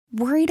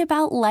Worried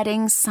about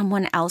letting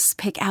someone else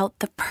pick out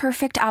the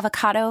perfect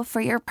avocado for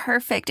your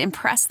perfect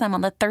impress them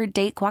on the third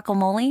date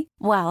guacamole?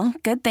 Well,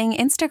 good thing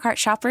Instacart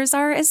shoppers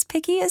are as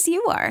picky as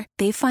you are.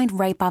 They find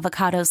ripe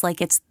avocados like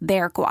it's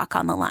their guac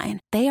on the line.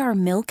 They are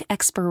milk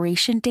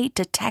expiration date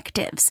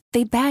detectives.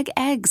 They bag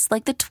eggs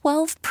like the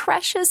 12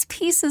 precious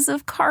pieces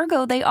of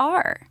cargo they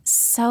are.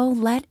 So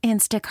let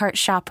Instacart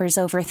shoppers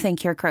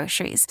overthink your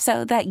groceries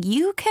so that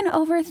you can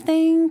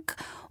overthink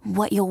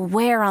what you'll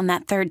wear on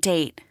that third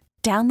date.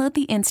 Download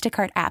the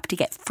Instacart app to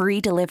get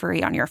free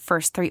delivery on your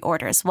first 3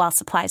 orders while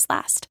supplies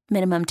last.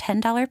 Minimum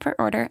 $10 per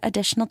order.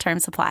 Additional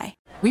terms apply.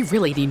 We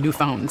really need new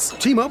phones.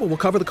 T-Mobile will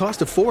cover the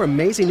cost of 4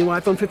 amazing new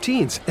iPhone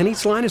 15s, and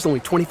each line is only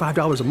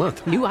 $25 a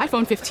month. New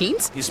iPhone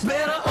 15s? It's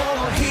better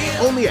over here.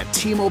 Only at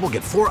T-Mobile,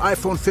 get 4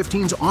 iPhone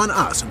 15s on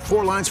us and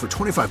 4 lines for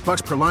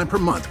 $25 per line per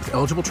month with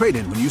eligible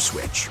trade-in when you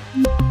switch.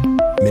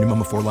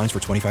 Minimum of 4 lines for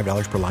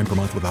 $25 per line per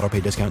month with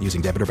autopay discount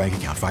using debit or bank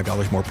account.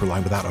 $5 more per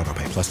line without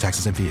autopay, plus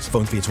taxes and fees.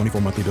 Phone fee at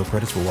 24 monthly bill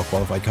credits for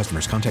well-qualified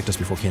customers. Contact us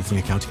before canceling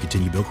account to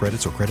continue bill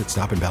credits or credit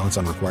stop and balance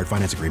on required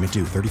finance agreement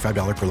due.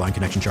 $35 per line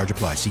connection charge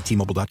applies. See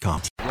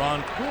T-Mobile.com.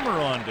 Ron Coomer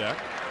on deck.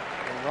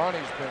 And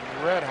Ronnie's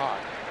been red hot.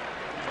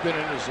 He's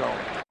been in his zone.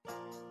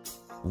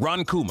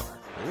 Ron Coomer.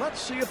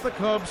 Let's see if the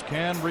Cubs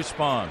can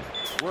respond.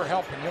 We're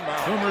helping him out.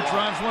 Coomer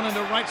drives one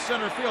into right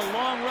center field.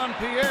 Long run,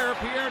 Pierre.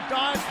 Pierre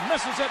dives,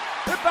 misses it.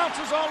 It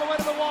bounces all the way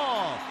to the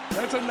wall.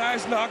 That's a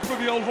nice knock for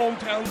the old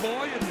hometown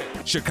boy, isn't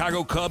it?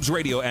 Chicago Cubs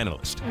radio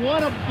analyst.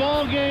 What a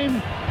ball game.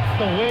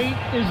 The wait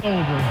is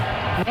over,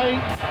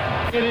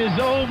 right? It is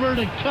over.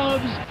 The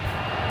Cubs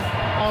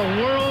are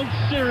World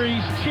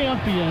Series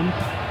champions.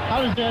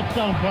 How does that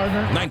sound,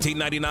 partner?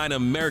 1999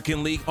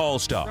 American League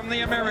All-Star. From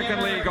the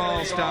American League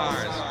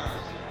All-Stars,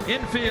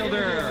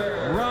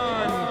 infielder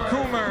Ron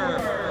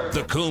Coomer.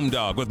 The Coom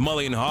Dog with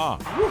Mully and Haugh.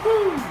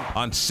 Woohoo!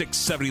 On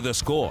 670 The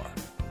Score.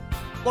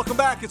 Welcome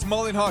back. It's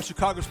Mully and Haugh,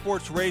 Chicago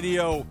Sports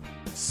Radio,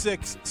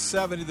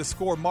 670 The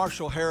Score.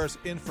 Marshall Harris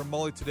in for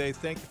Mully today.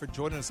 Thank you for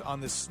joining us on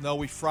this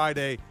snowy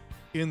Friday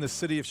in the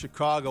city of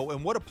Chicago.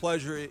 And what a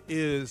pleasure it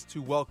is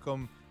to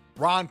welcome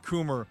Ron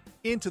Coomer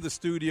into the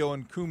studio.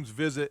 And Coom's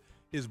visit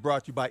is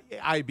brought to you by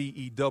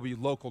IBEW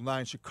Local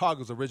 9,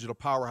 Chicago's original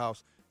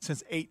powerhouse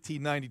since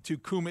 1892.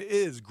 Coom, it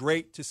is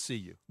great to see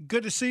you.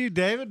 Good to see you,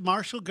 David.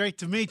 Marshall, great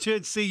to meet you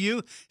and see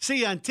you.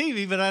 See you on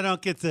TV, but I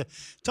don't get to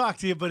talk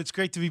to you, but it's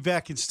great to be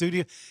back in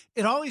studio.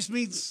 It always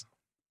means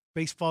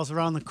baseball's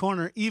around the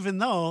corner, even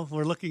though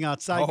we're looking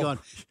outside going,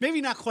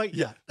 maybe not quite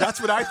yet. That's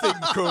what I think,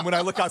 Coom, when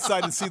I look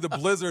outside and see the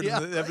blizzard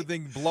and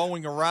everything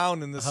blowing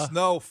around and the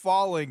snow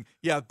falling.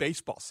 Yeah,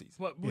 baseball season.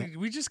 Well,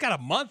 we just got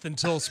a month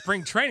until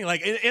spring training.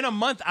 Like, in a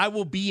month, I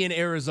will be in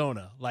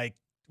Arizona. Like,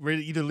 we're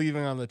either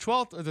leaving on the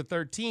 12th or the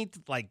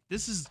 13th. Like,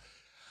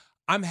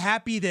 I'm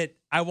happy that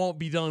I won't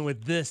be dealing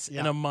with this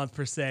in a month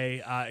per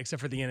se,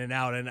 except for the in and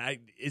out. And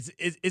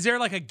is there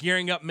like a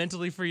gearing up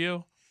mentally for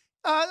you?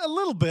 A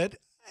little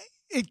bit.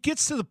 It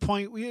gets to the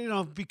point,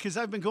 because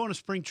I've been going to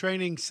spring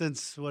training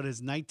since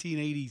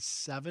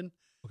 1987.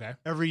 Okay.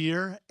 Every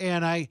year,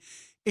 and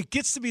it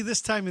gets to be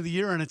this time of the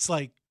year, and it's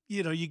like,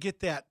 you get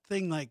that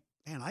thing like,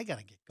 man, I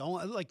gotta get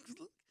going. Like,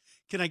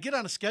 can I get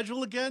on a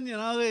schedule again?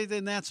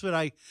 And that's what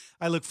I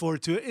look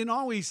forward to. And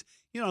always,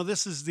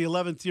 this is the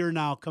 11th year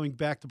now coming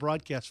back to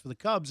broadcast for the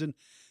Cubs, and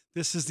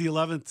this is the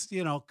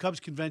 11th, Cubs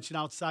convention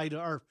outside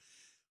our.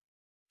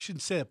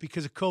 Shouldn't say it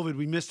because of COVID.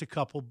 We missed a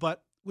couple,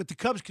 but with the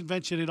Cubs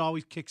convention, it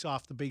always kicks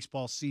off the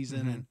baseball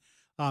season,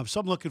 and so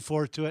I'm looking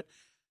forward to it.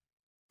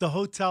 The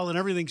hotel and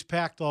everything's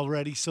packed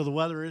already, so the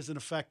weather isn't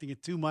affecting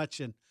it too much,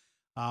 and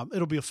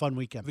it'll be a fun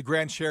weekend. The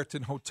Grand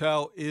Sheraton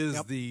Hotel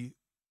is the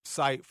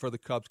site for the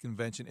Cubs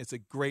convention. It's a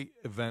great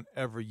event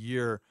every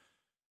year,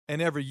 and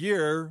every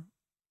year,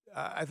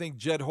 I think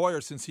Jed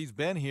Hoyer, since he's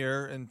been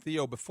here, and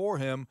Theo before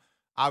him,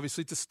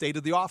 obviously it's a state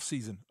of the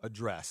offseason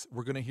address.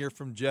 We're going to hear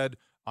from Jed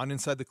on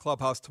Inside the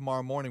Clubhouse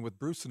tomorrow morning with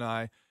Bruce and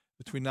I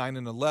between 9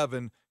 and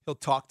 11. He'll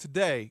talk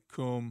today,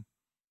 Coom.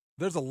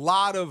 There's a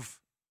lot of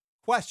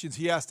questions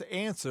he has to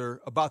answer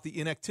about the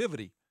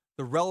inactivity,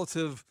 the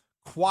relative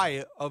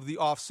quiet of the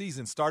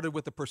offseason. Started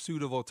with the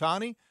pursuit of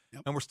Ohtani,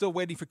 and we're still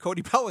waiting for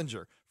Cody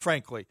Bellinger,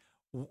 frankly.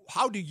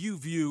 How do you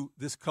view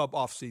this Cub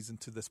offseason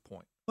to this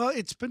point? Well,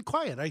 it's been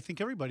quiet. I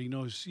think everybody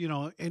knows,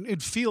 and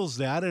it feels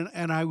that.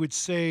 And I would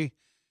say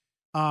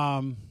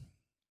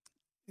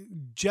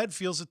Jed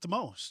feels it the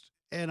most.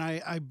 And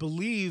I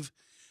believe,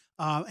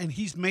 and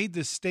he's made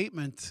this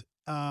statement,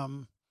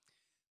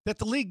 that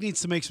the league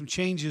needs to make some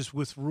changes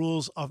with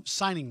rules of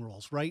signing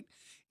rules, right?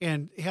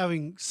 And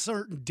having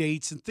certain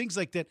dates and things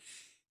like that.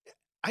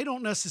 I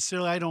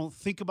don't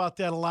think about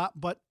that a lot,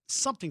 but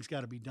something's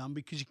got to be done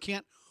because you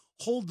can't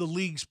hold the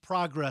league's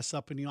progress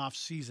up in the off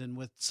season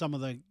with some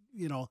of the,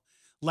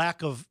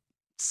 lack of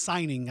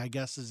signing, I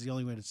guess is the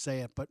only way to say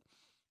it. But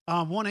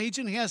one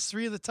agent has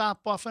 3 of the top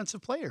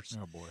offensive players.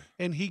 Oh, boy.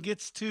 And he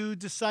gets to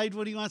decide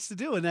what he wants to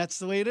do, and that's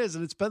the way it is.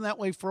 And it's been that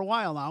way for a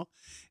while now.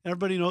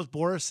 Everybody knows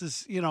Boris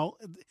is,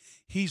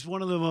 he's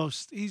one of the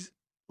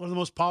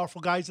most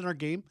powerful guys in our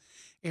game.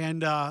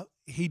 And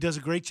He does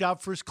a great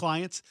job for his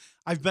clients.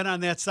 I've been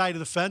on that side of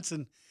the fence,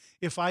 and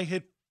if I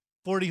hit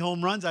 40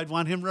 home runs, I'd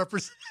want him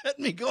representing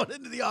me going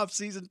into the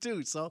offseason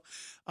too. So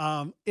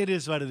it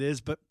is what it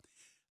is. But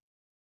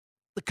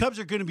the Cubs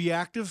are going to be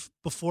active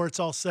before it's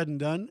all said and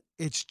done.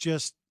 It's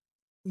just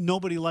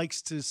nobody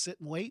likes to sit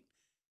and wait,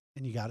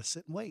 and you got to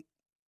sit and wait.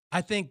 I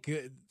think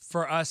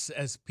for us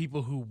as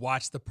people who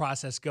watch the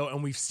process go,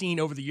 and we've seen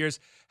over the years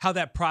how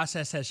that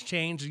process has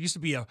changed. It used to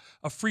be a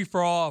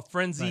free-for-all, a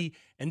frenzy, right.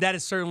 And that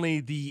is certainly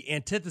the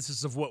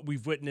antithesis of what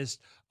we've witnessed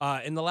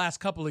in the last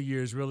couple of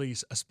years, really,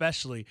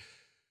 especially.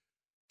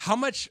 How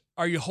much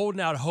are you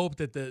holding out hope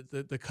that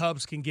the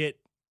Cubs can get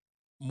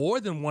more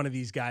than one of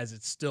these guys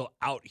that's still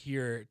out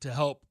here to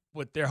help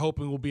what they're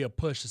hoping will be a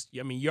push?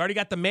 I mean, you already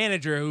got the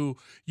manager who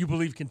you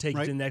believe can take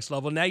it to the next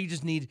level. Now you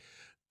just need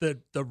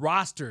the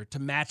roster to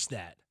match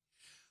that.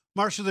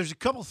 Marshall, there's a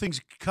couple things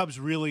Cubs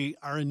really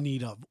are in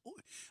need of.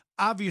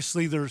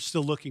 Obviously, they're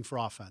still looking for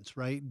offense,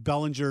 right?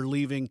 Bellinger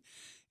leaving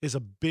is a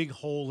big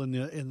hole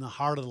in the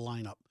heart of the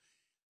lineup.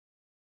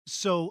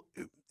 So,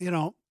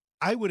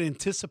 I would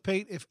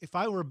anticipate if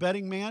I were a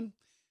betting man,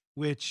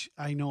 which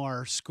I know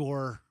our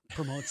score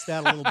promotes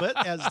that a little bit,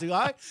 as do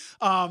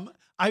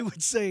I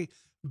would say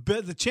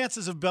the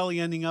chances of Belly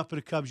ending up in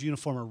a Cubs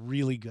uniform are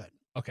really good.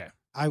 Okay.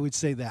 I would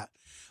say that.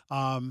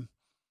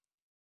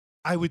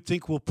 I would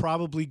think we'll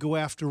probably go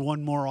after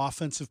one more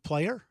offensive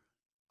player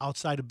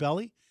outside of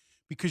Belly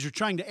because you're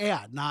trying to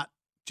add, not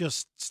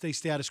just stay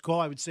status quo.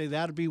 I would say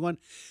that would be one.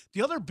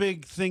 The other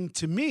big thing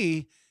to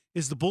me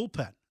is the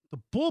bullpen. The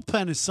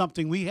bullpen is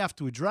something we have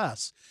to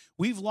address.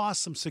 We've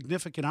lost some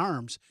significant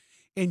arms,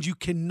 and you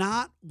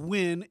cannot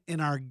win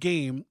in our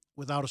game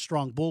without a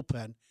strong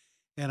bullpen.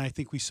 And I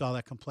think we saw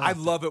that complaint. I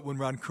love it when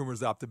Ron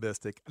Coomer's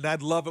optimistic. And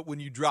I'd love it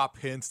when you drop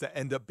hints that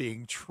end up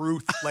being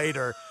truth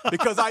later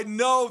because I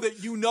know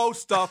that you know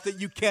stuff that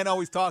you can't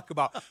always talk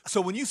about.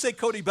 So when you say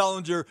Cody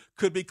Bellinger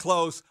could be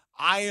close,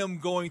 I am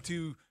going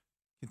to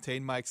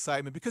contain my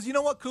excitement because you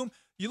know what, Coom?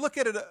 You look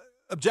at it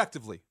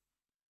objectively.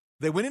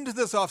 They went into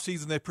this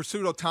offseason. They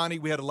pursued Ohtani.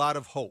 We had a lot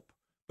of hope.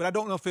 But I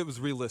don't know if it was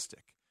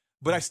realistic.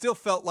 But I still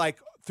felt like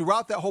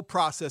throughout that whole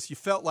process, you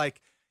felt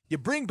like you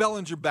bring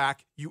Bellinger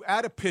back, you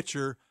add a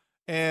pitcher,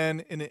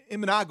 and in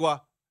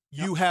Managua,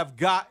 you have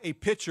got a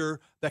pitcher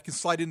that can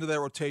slide into that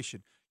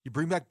rotation. You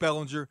bring back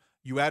Bellinger,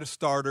 you add a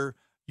starter,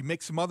 you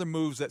make some other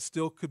moves that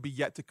still could be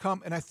yet to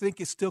come, and I think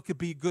it still could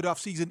be a good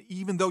offseason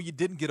even though you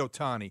didn't get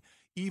Ohtani,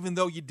 even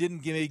though you didn't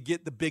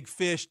get the big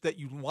fish that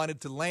you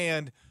wanted to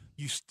land,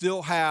 you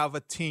still have a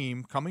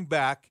team coming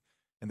back,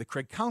 and the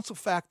Craig Counsell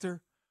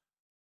factor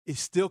is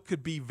still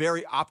could be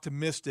very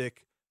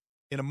optimistic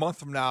in a month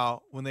from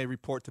now when they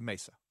report to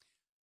Mesa.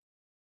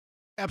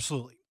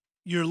 Absolutely.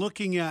 You're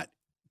looking at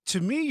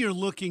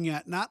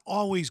not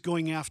always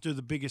going after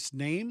the biggest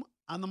name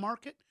on the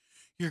market.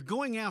 You're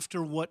going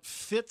after what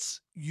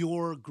fits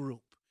your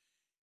group.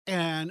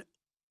 And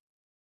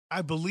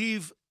I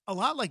believe a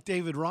lot like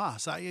David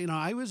Ross.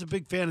 I was a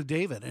big fan of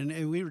David,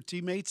 and we were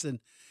teammates, and,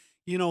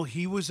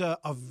 he was a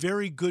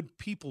very good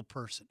people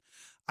person.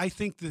 I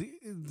think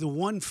the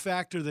one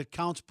factor that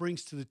Counts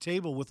brings to the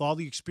table with all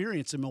the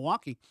experience in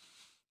Milwaukee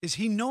is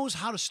he knows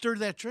how to stir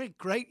that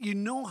drink, right? You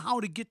know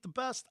how to get the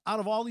best out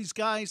of all these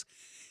guys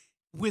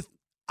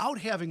without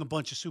having a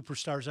bunch of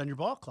superstars on your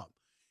ball club.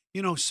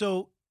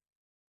 So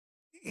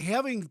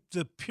having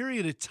the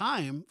period of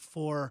time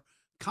for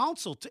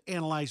Counsell to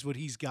analyze what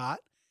he's got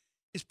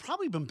has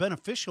probably been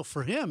beneficial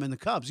for him and the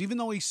Cubs. Even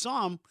though he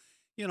saw him,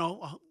 an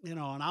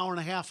hour and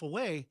a half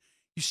away,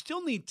 you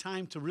still need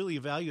time to really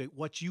evaluate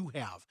what you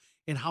have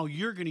and how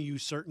you're going to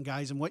use certain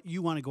guys and what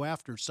you want to go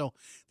after. So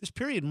this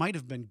period might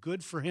have been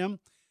good for him.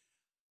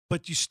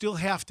 But you still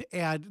have to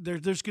add.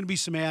 There's going to be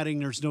some adding.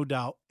 There's no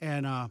doubt.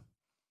 And I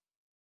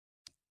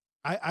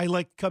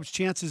like Cubs'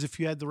 chances if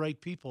you had the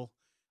right people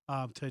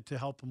to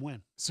help them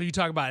win. So you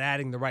talk about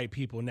adding the right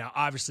people. Now,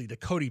 obviously, the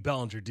Cody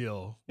Bellinger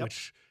deal,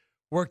 which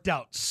worked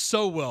out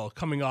so well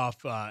coming off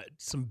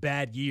some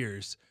bad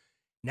years.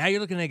 Now you're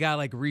looking at a guy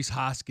like Rhys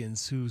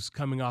Hoskins, who's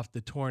coming off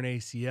the torn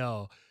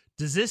ACL.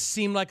 Does this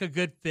seem like a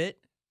good fit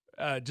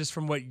just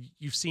from what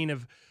you've seen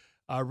of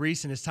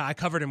Rhys and his time? I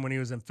covered him when he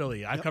was in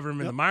Philly. I covered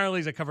him in the minor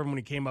leagues. I covered him when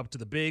he came up to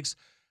the bigs.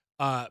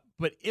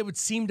 But it would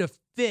seem to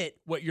fit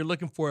what you're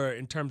looking for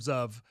in terms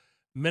of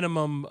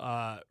minimum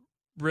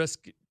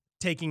risk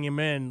taking him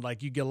in.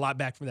 Like you get a lot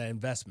back from that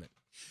investment.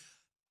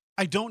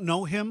 I don't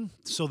know him,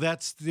 so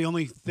that's the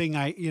only thing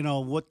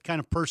what kind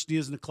of person he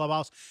is in the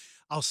clubhouse.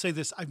 I'll say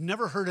this. I've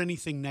never heard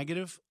anything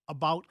negative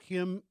about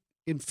him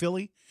in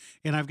Philly,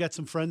 and I've got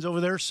some friends over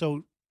there,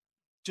 so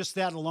just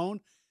that alone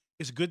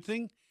is a good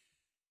thing.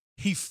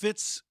 He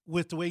fits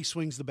with the way he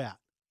swings the bat.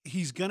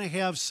 He's going to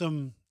have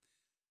some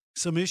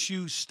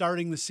issues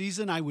starting the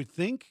season, I would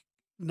think,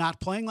 not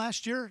playing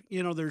last year.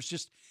 There's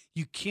just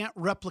you can't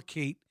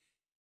replicate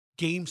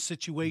game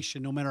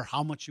situation no matter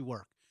how much you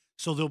work.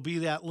 So there'll be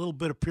that little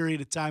bit of period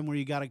of time where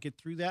you got to get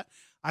through that.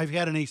 I've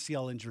had an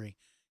ACL injury.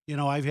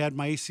 I've had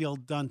my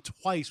ACL done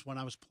twice when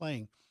I was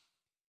playing.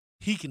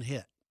 He can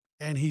hit,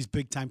 and he's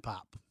big-time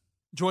pop.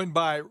 Joined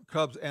by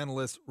Cubs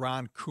analyst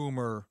Ron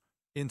Coomer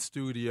in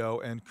studio,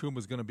 and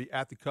Coomer's going to be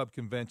at the Cub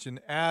convention,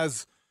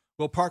 as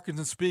will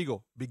Parkinson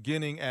Spiegel,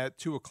 beginning at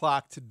 2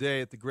 o'clock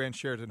today at the Grand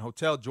Sheraton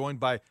Hotel, joined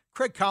by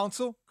Craig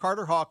Counsell,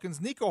 Carter Hawkins,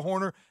 Nico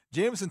Horner,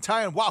 Jameson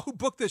Tyan. Wow, who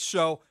booked this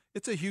show?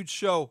 It's a huge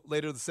show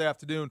later this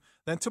afternoon.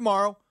 Then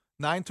tomorrow,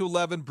 9 to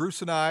 11,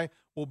 Bruce and I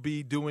will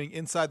be doing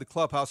Inside the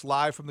Clubhouse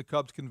live from the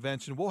Cubs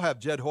convention. We'll have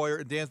Jed Hoyer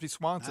and Dansby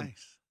Swanson.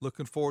 Nice.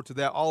 Looking forward to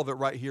that. All of it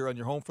right here on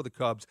your home for the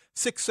Cubs.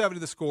 670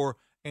 The Score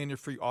and your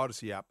free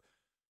Odyssey app.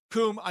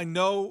 Coom, I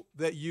know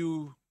that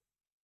you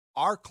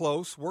are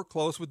close, we're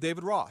close with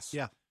David Ross.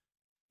 Yeah.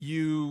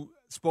 You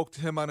spoke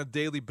to him on a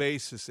daily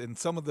basis, and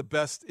some of the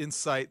best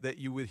insight that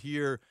you would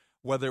hear,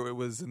 whether it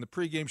was in the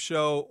pregame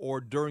show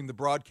or during the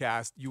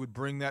broadcast, you would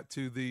bring that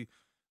to the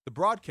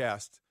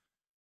broadcast.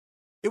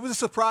 It was a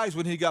surprise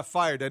when he got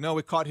fired. I know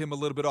it caught him a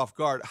little bit off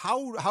guard.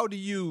 How do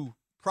you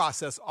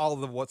process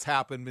all of what's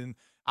happened? And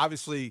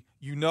obviously,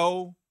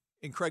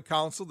 in Craig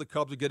Counsell, the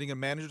Cubs are getting a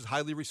manager who's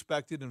highly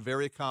respected and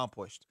very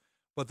accomplished,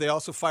 but they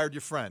also fired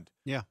your friend.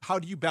 Yeah. How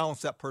do you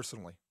balance that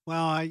personally?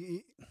 Well,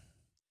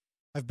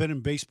 I've been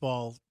in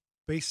baseball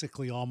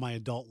basically all my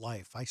adult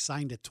life. I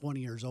signed at 20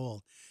 years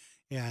old,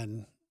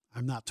 and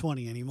I'm not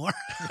 20 anymore.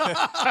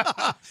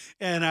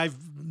 And I've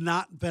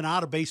not been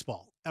out of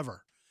baseball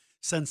ever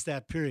since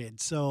that period.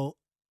 So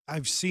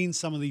I've seen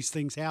some of these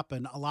things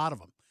happen, a lot of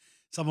them.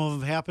 Some of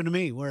them happen to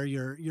me where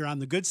you're on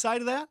the good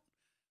side of that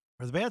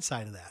or the bad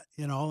side of that,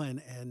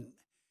 and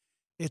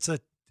it's a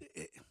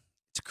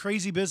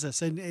crazy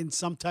business. And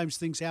sometimes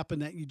things happen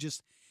that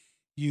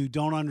you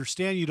don't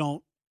understand. You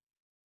don't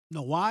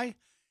know why.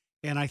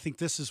 And I think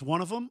this is one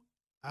of them.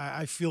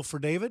 I feel for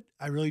David.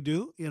 I really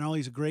do.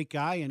 He's a great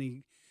guy, and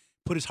he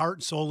put his heart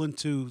and soul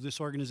into this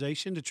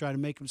organization to try to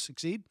make him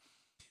succeed.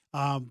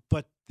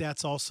 But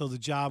that's also the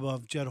job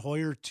of Jed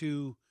Hoyer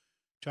to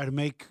try to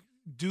make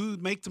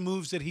the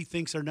moves that he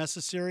thinks are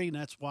necessary, and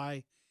that's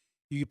why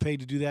you get paid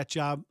to do that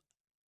job.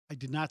 I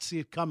did not see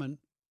it coming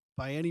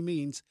by any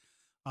means,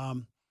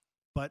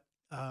 but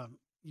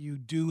you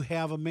do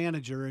have a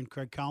manager in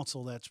Craig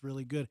Counsell that's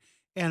really good,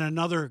 and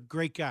another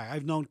great guy.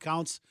 I've known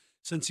Counts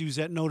since he was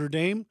at Notre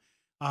Dame.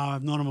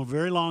 I've known him a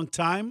very long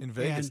time. In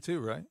Vegas too,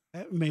 right?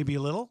 Maybe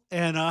a little,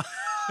 and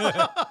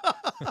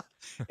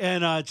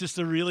and just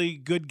a really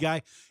good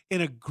guy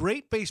and a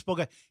great baseball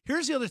guy.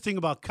 Here's the other thing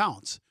about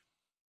Counts.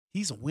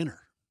 He's a winner.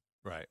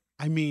 Right.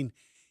 I mean,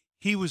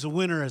 he was a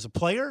winner as a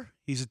player.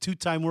 He's a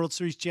 2-time World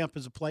Series champ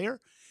as a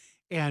player.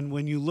 And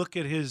when you look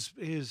at his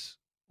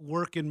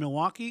work in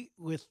Milwaukee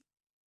with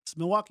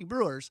Milwaukee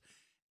Brewers,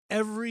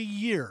 every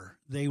year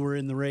they were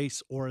in the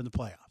race or in the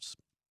playoffs.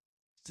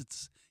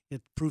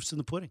 It proofs in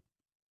the pudding.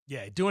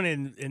 Yeah, doing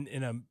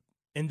it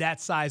in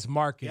that size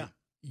market,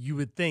 you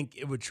would think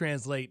it would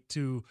translate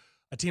to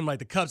a team like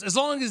the Cubs, as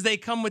long as they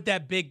come with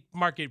that big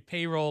market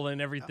payroll and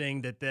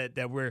everything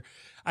that we're,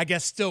 I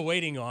guess, still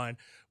waiting on.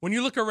 When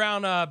you look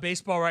around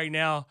baseball right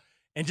now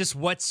and just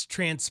what's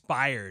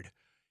transpired,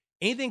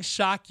 anything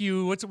shock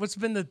you? What's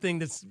been the thing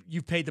that's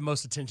you've paid the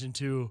most attention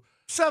to?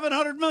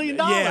 $700 million.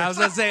 Yeah, I was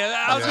gonna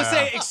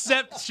say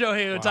except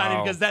Shohei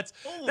Ohtani, because that's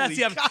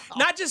the other.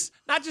 Not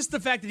just the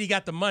fact that he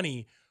got the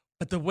money,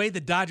 but the way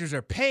the Dodgers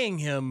are paying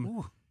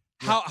him.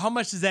 How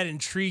much does that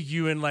intrigue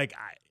you? And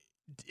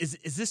is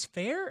this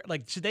fair?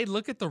 Like, should they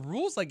look at the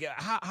rules? Like,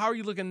 how are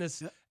you looking at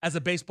this as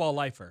a baseball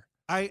lifer?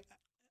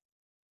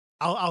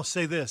 I'll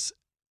say this.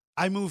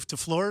 I moved to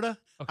Florida.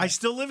 Okay. I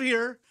still live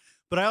here,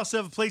 but I also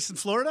have a place in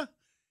Florida.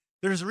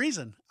 There's a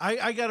reason.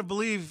 I got to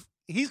believe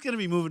he's going to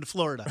be moving to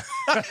Florida,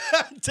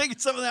 taking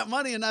some of that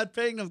money and not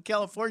paying them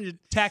California.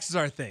 Taxes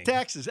are a thing.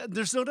 Taxes.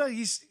 There's no doubt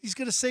he's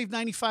going to save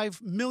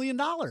 $95 million.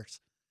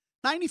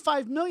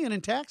 $95 million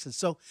in taxes.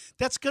 So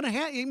that's going to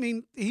happen. I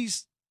mean,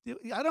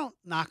 I don't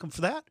knock him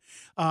for that.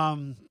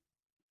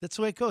 That's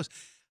the way it goes.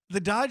 The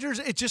Dodgers,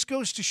 it just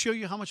goes to show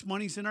you how much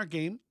money's in our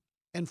game.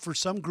 And for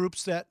some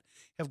groups that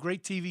have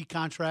great TV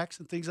contracts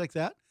and things like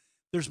that,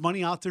 there's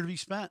money out there to be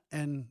spent.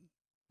 And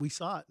we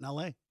saw it in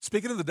L.A.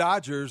 Speaking of the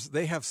Dodgers,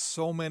 they have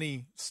so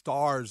many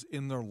stars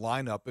in their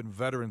lineup and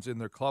veterans in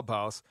their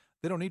clubhouse.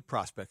 They don't need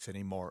prospects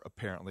anymore,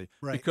 apparently.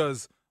 Right.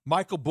 Because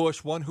Michael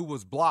Busch, one who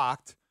was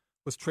blocked,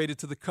 was traded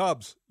to the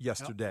Cubs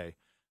yesterday. Yep.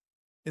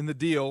 In the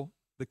deal,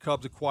 the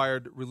Cubs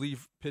acquired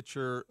relief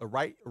pitcher, a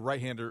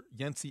right-hander,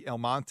 Yency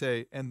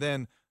Almonte, and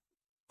then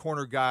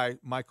corner guy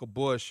Michael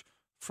Busch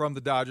from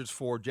the Dodgers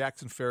for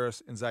Jackson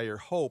Ferris and Zaire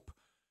Hope.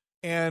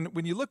 And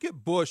when you look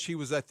at Busch, he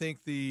was, I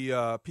think, the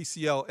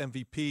PCL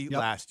MVP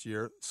last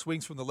year.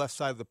 Swings from the left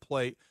side of the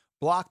plate,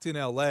 blocked in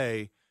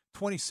L.A.,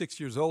 26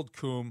 years old,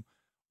 Coom.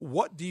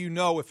 What do you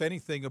know, if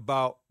anything,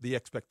 about the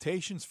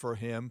expectations for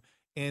him?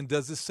 And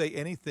does this say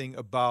anything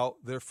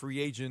about their free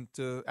agent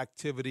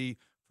activity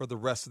for the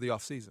rest of the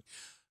offseason?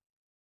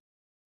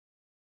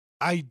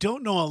 I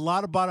don't know a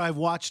lot about it. I've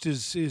watched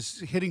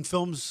his hitting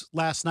films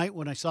last night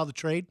when I saw the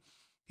trade.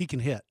 He can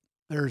hit.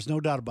 There's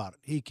no doubt about it.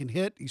 He can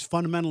hit. He's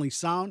fundamentally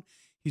sound.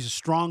 He's a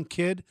strong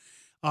kid.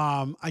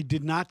 I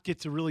did not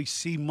get to really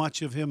see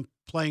much of him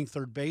playing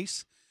third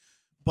base,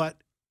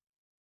 but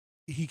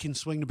he can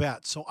swing the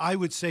bat. So I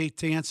would say,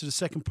 to answer the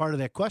second part of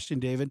that question,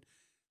 David,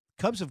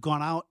 Cubs have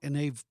gone out and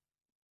they've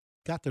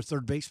got their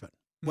third baseman.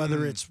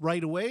 Whether it's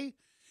right away,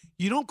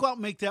 you don't go out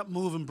and make that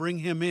move and bring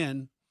him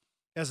in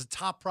as a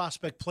top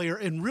prospect player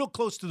and real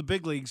close to the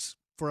big leagues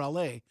for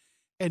LA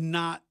and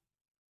not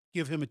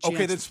give him a chance.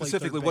 Okay, then to play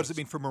specifically, what does it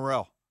mean for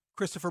Morel?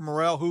 Christopher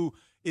Morel, who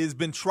has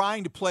been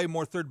trying to play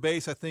more third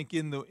base, I think,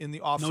 in the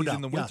offseason,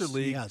 in the Winter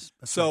League.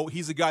 So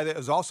he's a guy that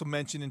was also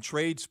mentioned in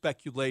trade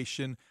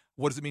speculation.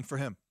 What does it mean for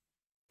him?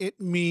 It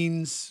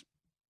means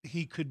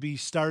he could be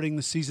starting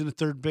the season at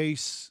third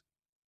base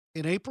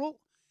in April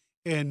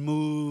and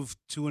move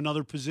to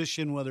another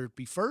position, whether it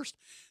be first.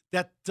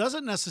 That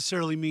doesn't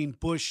necessarily mean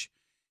Bush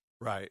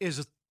is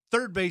a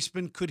third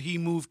baseman. Could he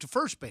move to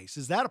first base?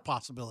 Is that a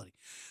possibility?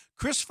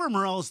 Christopher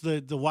Morel is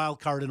the wild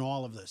card in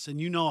all of this, and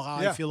you know how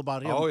I feel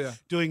about him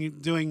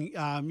doing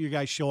your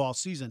guys' show all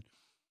season.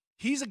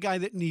 He's a guy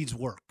that needs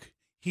work.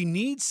 He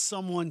needs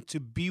someone to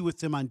be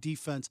with him on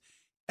defense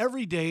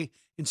every day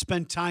and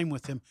spend time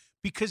with him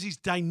because he's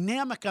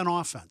dynamic on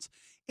offense.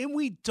 And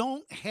we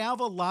don't have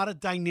a lot of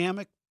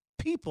dynamic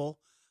people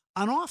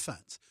on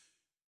offense.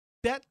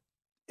 That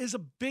is a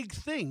big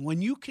thing.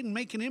 When you can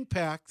make an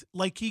impact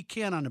like he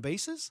can on the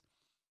bases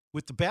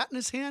with the bat in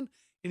his hand,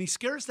 and he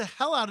scares the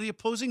hell out of the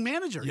opposing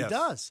manager. Yes. He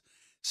does.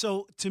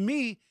 So to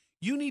me,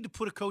 you need to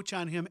put a coach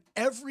on him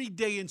every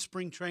day in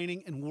spring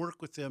training and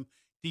work with him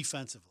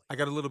defensively. I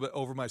got a little bit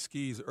over my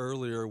skis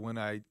earlier when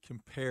I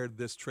compared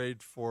this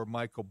trade for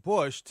Michael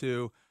Bush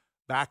to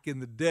back in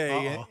the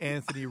day.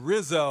 Anthony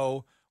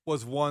Rizzo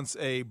was once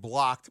a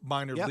blocked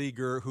minor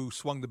leaguer who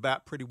swung the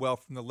bat pretty well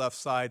from the left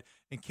side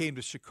and came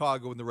to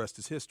Chicago, and the rest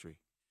is history.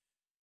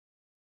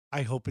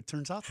 I hope it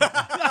turns out that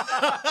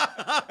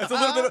way. It's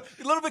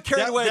a little bit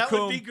carried away. That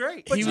would be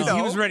great. But he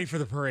was ready for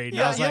the parade.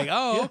 Yeah, I was like,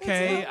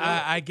 okay.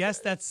 I guess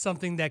that's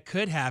something that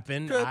could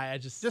happen. I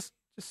just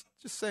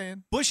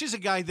saying. Bush is a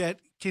guy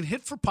that can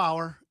hit for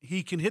power.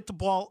 He can hit the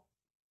ball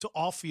to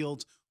all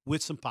fields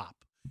with some pop.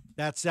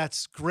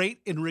 That's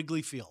great in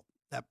Wrigley Field.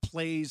 That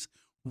plays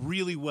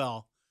really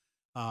well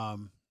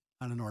on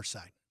the north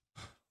side.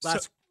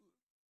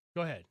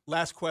 Go ahead.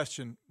 Last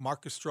question.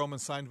 Marcus Stroman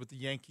signed with the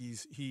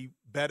Yankees. He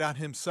bet on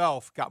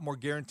himself, got more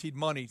guaranteed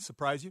money.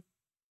 Surprise you?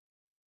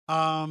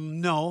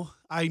 No.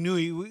 I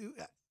knew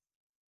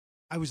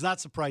I was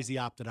not surprised he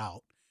opted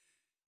out.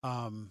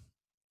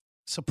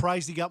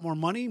 Surprised he got more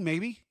money,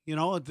 maybe. You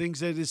know,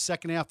 things that his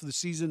second half of the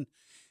season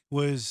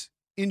was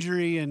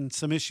injury and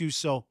some issues.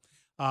 So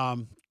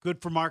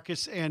good for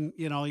Marcus. And,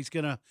 you know, he's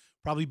going to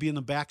probably be in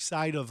the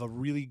backside of a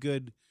really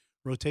good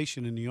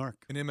rotation in New York.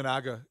 And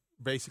Imanaga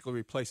basically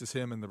replaces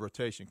him in the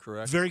rotation,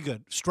 correct? Very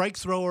good. Strike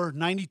thrower,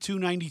 92,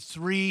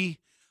 93.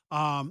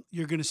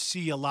 You're going to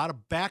see a lot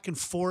of back and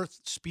forth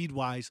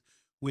speed-wise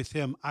with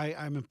him.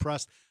 I'm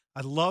impressed.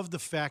 I love the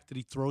fact that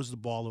he throws the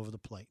ball over the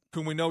plate.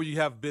 Can we know you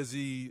have a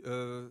busy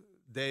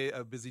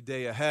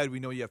day ahead? We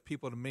know you have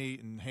people to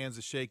meet and hands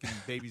to shake and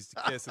babies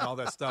to kiss and all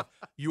that stuff.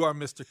 You are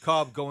Mr.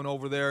 Cub going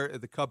over there at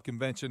the Cub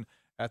convention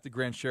at the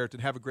Grand Sheraton.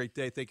 Have a great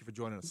day. Thank you for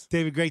joining us.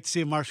 David, great to see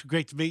you. Marshall,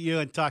 great to meet you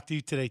and talk to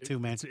you today too,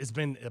 man. It's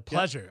been a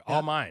pleasure.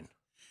 All mine.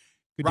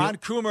 Ron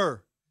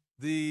Coomer,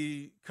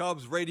 the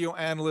Cubs radio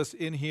analyst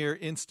in here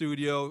in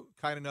studio,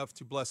 kind enough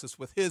to bless us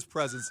with his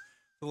presence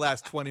the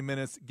last 20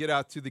 minutes. Get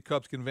out to the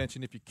Cubs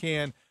convention if you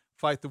can.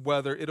 Fight the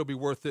weather. It'll be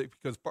worth it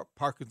because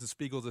Parkins and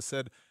Spiegels has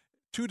said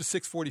 2 to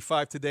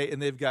 6:45 today,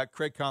 and they've got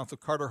Craig Counsell,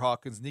 Carter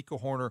Hawkins, Nico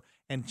Horner,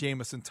 and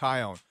Jamison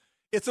Tyone.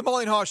 It's a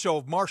Mully and Haugh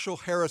show. Marshall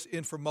Harris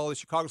in for Mully,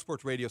 Chicago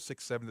Sports Radio,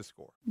 6-7 The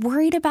Score.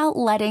 Worried about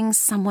letting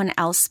someone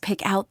else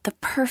pick out the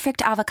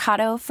perfect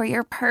avocado for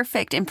your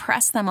perfect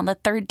impress them on the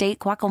third date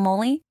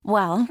guacamole?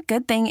 Well,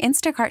 good thing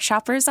Instacart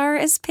shoppers are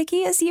as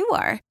picky as you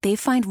are. They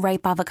find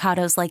ripe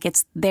avocados like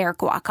it's their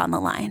guac on the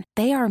line.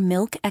 They are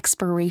milk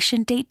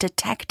expiration date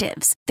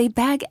detectives. They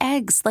bag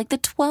eggs like the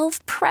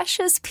 12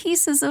 precious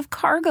pieces of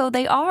cargo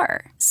they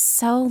are.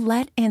 So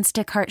let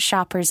Instacart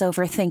shoppers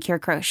overthink your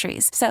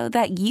groceries so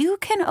that you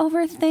can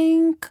overthink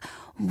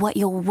what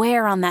you'll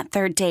wear on that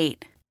third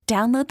date.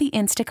 Download the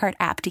Instacart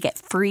app to get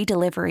free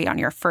delivery on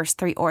your first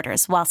 3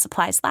 orders while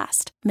supplies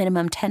last.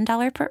 Minimum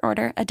 $10 per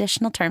order.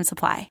 Additional terms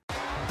apply.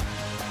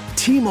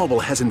 T-Mobile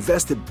has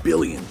invested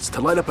billions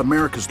to light up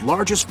America's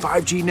largest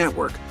 5G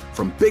network,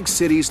 from big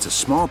cities to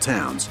small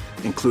towns,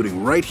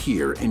 including right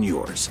here in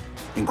yours.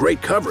 And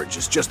great coverage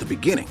is just the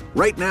beginning.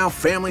 Right now,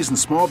 families and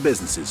small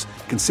businesses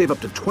can save up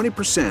to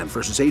 20%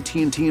 versus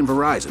AT&T and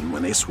Verizon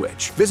when they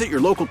switch. Visit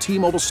your local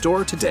T-Mobile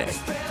store today.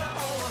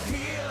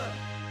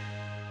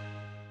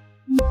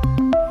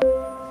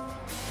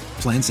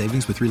 Plan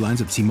savings with 3 lines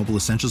of T-Mobile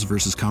Essentials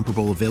versus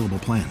comparable available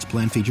plans.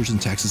 Plan features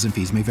and taxes and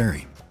fees may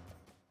vary.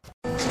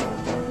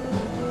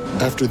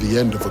 After the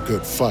end of a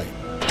good fight,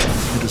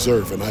 you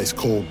deserve an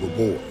ice-cold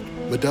reward.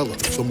 Modelo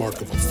is the mark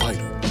of a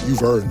fighter.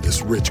 You've earned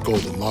this rich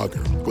golden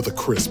lager with a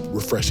crisp,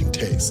 refreshing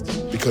taste.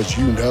 Because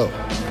you know,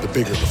 the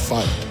bigger the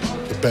fight,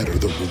 the better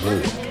the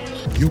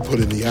reward. You put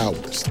in the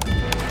hours,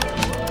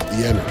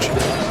 the energy,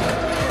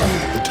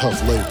 the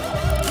tough labor.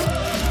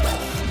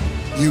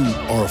 You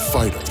are a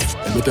fighter,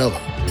 and Modelo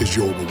is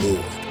your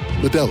reward.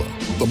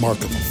 Modelo, the mark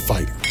of a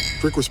fighter.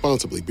 Drink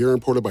responsibly. Beer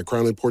imported by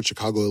Crown Imports,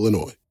 Chicago,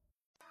 Illinois.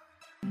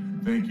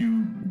 Thank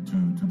you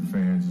to the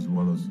fans as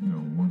well as,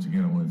 once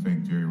again, I want to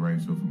thank Jerry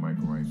Reinsdorf and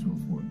Michael Reinsdorf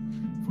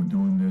for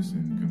doing this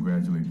and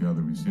congratulate the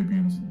other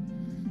recipients.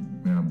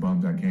 Man, I'm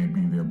bummed I can't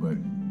be there, but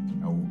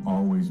I will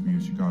always be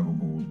a Chicago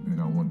Bull, and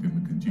I want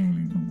them to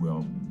continually do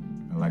well.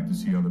 I like to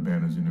see other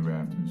banners in the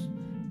rafters,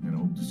 and I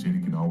hope the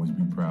city can always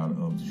be proud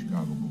of the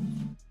Chicago Bulls.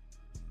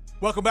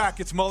 Welcome back.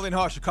 It's Mully and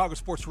Haugh, Chicago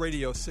Sports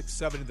Radio,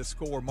 670 The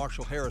Score.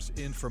 Marshall Harris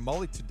in for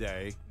Mully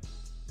today.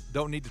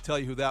 Don't need to tell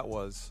you who that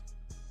was.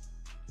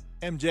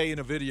 MJ in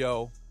a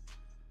video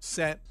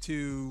sent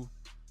to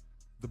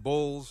the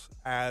Bulls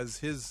as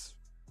his,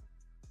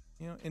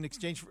 in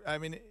exchange for,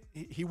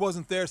 he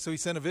wasn't there, so he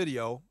sent a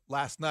video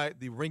last night,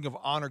 the Ring of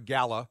Honor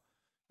Gala.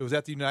 It was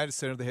at the United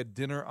Center. They had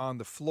dinner on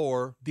the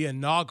floor. The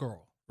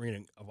inaugural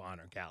Ring of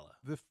Honor Gala.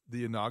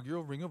 The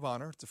inaugural Ring of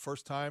Honor. It's the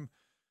first time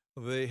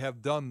they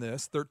have done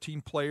this.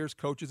 13 players,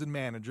 coaches, and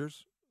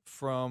managers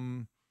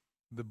from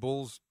the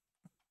Bulls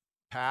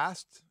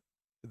past.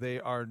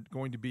 They are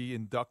going to be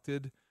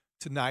inducted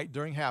tonight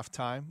during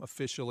halftime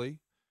officially.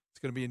 It's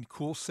going to be a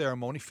cool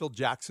ceremony. Phil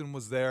Jackson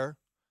was there.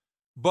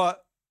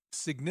 But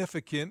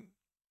significant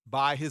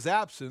by his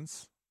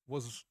absence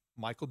was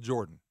Michael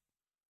Jordan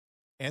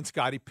and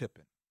Scottie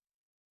Pippen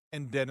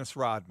and Dennis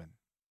Rodman.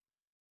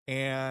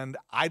 And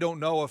I don't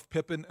know if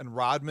Pippen and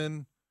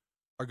Rodman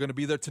are going to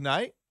be there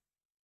tonight.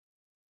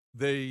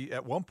 They,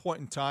 at one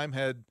point in time,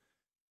 had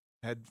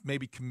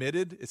maybe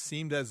committed. It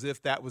seemed as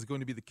if that was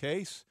going to be the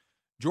case.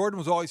 Jordan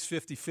was always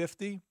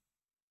 50-50.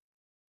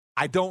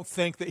 I don't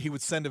think that he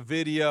would send a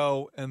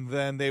video and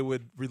then they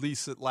would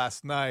release it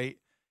last night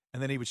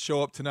and then he would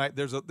show up tonight.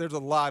 There's a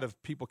lot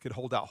of people could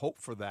hold out hope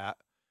for that.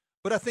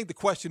 But I think the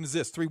question is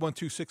this,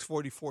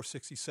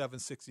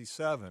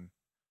 312-644-6767.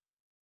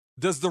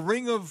 Does the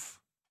Ring of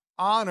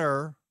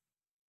Honor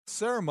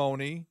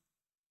ceremony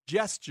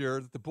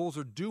gesture that the Bulls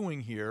are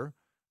doing here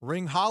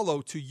ring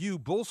hollow to you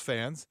Bulls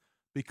fans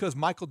because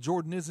Michael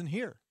Jordan isn't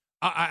here?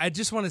 I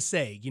just want to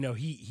say,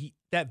 he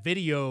that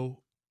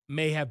video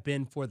may have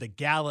been for the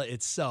gala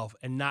itself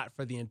and not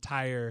for the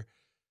entire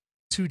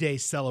 2-day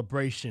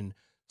celebration.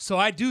 So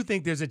I do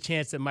think there's a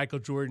chance that Michael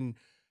Jordan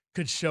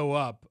could show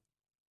up.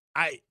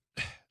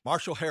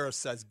 Marshall Harris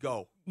says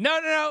go.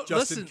 No.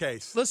 Just in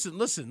case.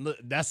 Listen.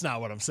 That's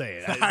not what I'm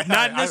saying.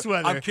 Not in this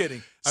weather. I'm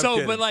kidding.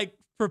 But like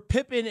for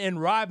Pippen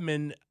and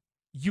Rodman,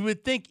 you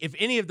would think if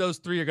any of those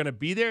three are going to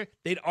be there,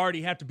 they'd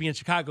already have to be in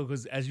Chicago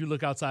because as you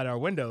look outside our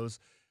windows,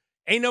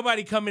 ain't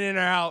nobody coming in or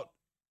out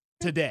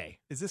today.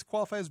 Is this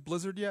qualified as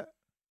Blizzard yet?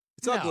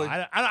 It's no, ugly.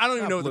 I don't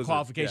even know Blizzard. the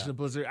qualification of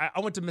Blizzard. I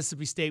went to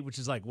Mississippi State, which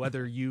is like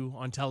Weather U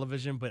on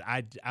television, but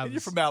you're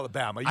from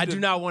Alabama. I do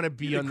not want to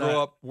be on the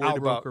grow up worried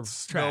about track.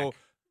 Snow,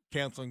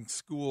 canceling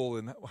school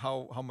and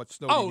how much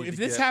snow. Oh, if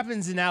this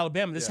happens in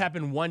Alabama, this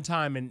happened one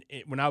time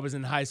when I was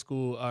in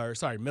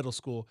middle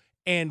school,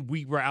 and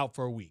we were out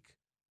for a week.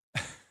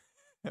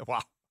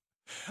 Wow.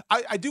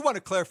 I do want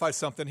to clarify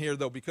something here,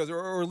 though, because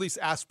or at least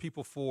ask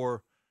people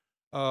for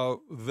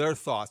their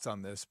thoughts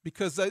on this,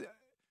 because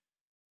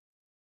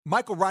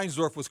Michael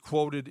Reinsdorf was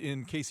quoted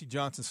in Casey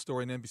Johnson's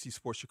story on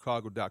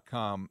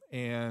NBCSportsChicago.com,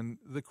 and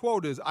the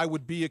quote is, "I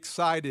would be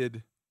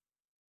excited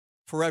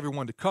for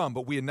everyone to come,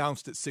 but we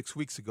announced it 6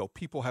 weeks ago.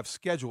 People have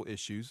schedule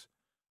issues.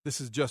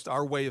 This is just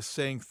our way of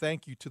saying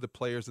thank you to the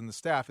players and the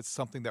staff. It's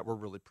something that we're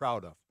really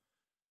proud of."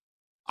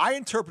 I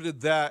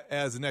interpreted that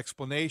as an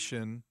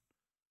explanation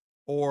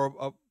or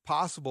a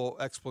possible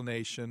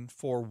explanation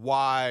for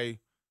why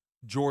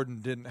Jordan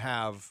didn't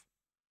have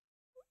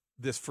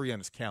this free on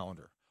his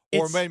calendar.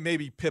 Or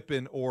maybe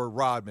Pippen or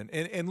Rodman.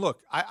 And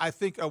look, I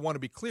think I want to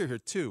be clear here,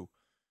 too.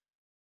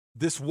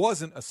 This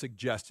wasn't a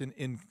suggestion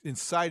in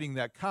citing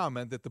that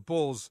comment that the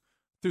Bulls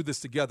threw this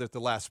together at the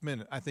last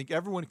minute. I think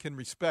everyone can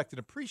respect and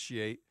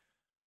appreciate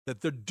that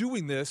they're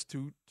doing this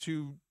to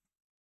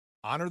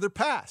honor their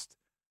past.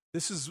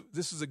 This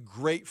is a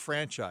great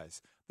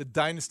franchise. The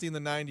dynasty in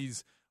the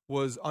 90s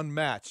was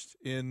unmatched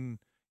in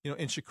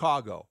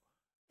Chicago.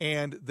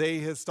 And they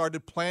have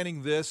started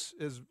planning this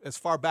as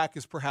far back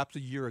as perhaps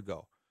a year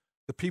ago.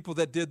 The people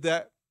that did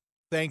that,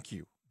 thank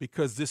you,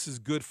 because this is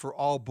good for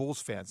all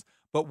Bulls fans.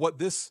 But what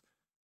this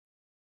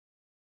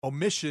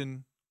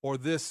omission or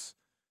this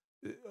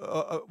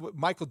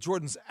Michael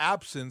Jordan's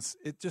absence,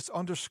 it just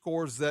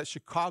underscores that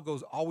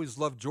Chicago's always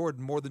loved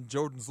Jordan more than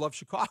Jordan's loved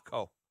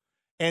Chicago.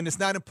 And it's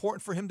not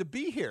important for him to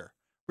be here,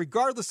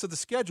 regardless of the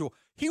schedule.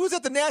 He was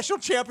at the national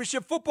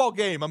championship football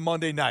game on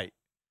Monday night.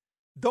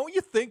 Don't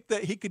you think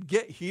that he could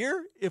get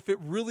here if he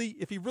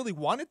really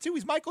wanted to?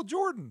 He's Michael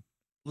Jordan.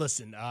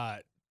 Listen,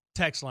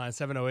 text line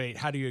 708,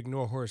 how do you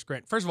ignore Horace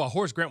Grant? First of all,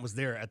 Horace Grant was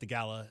there at the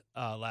gala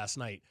last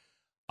night.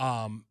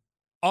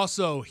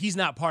 Also, he's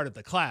not part of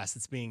the class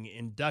that's being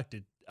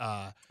inducted.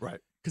 Right.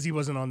 Because he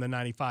wasn't on the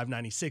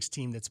 95-96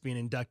 team that's being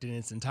inducted in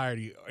its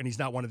entirety, and he's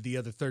not one of the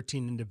other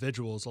 13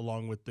 individuals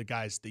along with the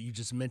guys that you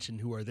just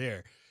mentioned who are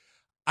there.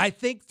 I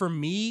think for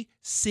me,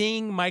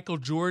 seeing Michael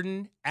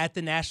Jordan at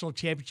the national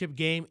championship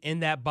game in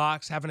that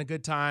box, having a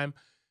good time,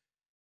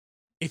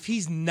 if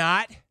he's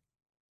not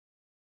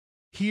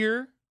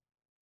here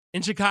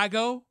in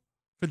Chicago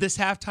for this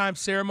halftime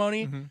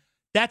ceremony,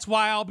 that's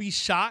why I'll be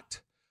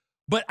shocked.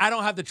 But I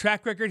don't have the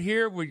track record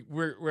here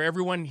where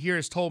everyone here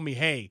has told me,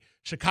 hey,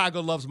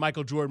 Chicago loves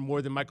Michael Jordan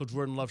more than Michael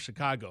Jordan loves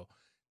Chicago.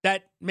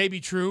 That may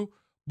be true,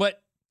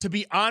 but to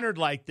be honored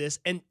like this,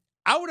 and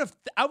I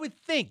would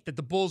think that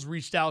the Bulls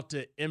reached out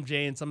to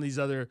MJ and some of these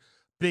other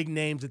big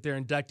names that they're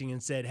inducting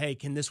and said, hey,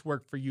 can this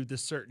work for you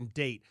this certain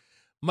date?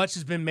 Much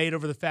has been made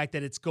over the fact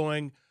that it's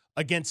going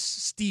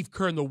against Steve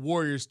Kerr and the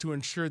Warriors to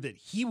ensure that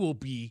he will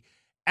be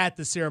at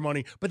the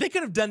ceremony. But they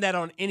could have done that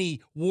on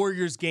any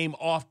Warriors game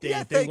off day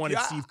if they wanted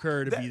Steve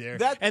Kerr to be there.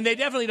 And they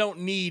definitely don't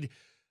need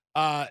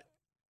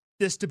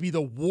this to be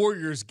the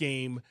Warriors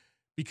game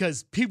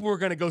because people were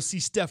going to go see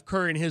Steph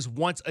Curry in his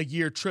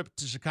once-a-year trip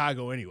to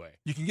Chicago anyway.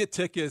 You can get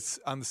tickets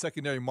on the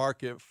secondary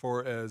market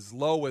for as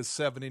low as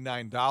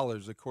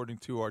 $79, according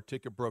to our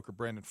ticket broker,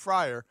 Brandon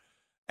Fryer.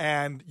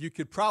 And you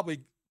could probably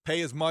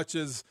pay as much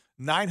as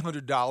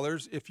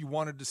 $900 if you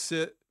wanted to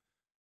sit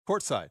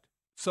courtside.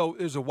 So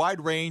there's a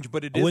wide range,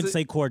 but I wouldn't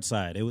say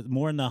courtside. It was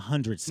more in the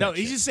 100 section. No,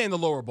 he's just saying the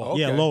lower bowl.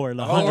 Yeah, lower,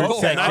 the 100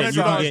 section.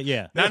 You can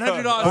get,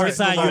 $900.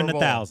 Courtside, you're in the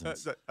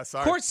thousands.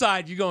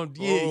 Courtside, you're going,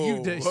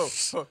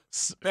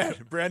 Man,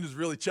 Brandon's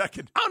really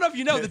checking. I don't know if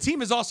you know, the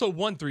team has also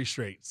won 3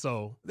 straight.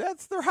 So they're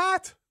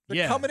hot.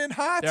 They're coming in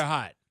hot. They're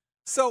hot.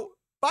 So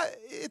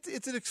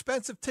it's an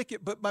expensive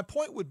ticket, but my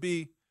point would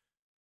be,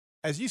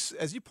 as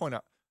you point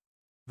out,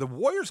 the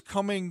Warriors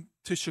coming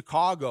to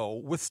Chicago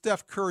with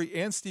Steph Curry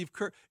and Steve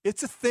Kerr,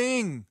 it's a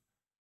thing.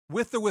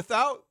 With or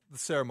without the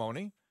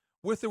ceremony,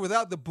 with or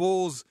without the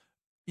Bulls,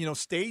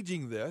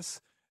 staging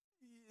this.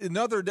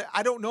 Another day,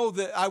 I don't know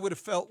that I would have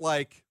felt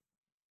like,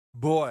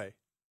 boy,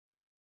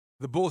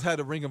 the Bulls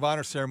had a Ring of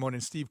Honor ceremony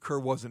and Steve Kerr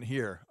wasn't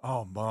here.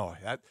 Oh, boy.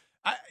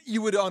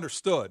 You would have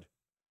understood.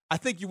 I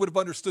think you would have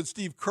understood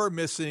Steve Kerr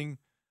missing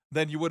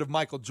than you would have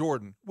Michael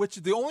Jordan, which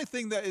is the only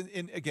thing that,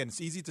 again,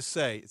 it's easy to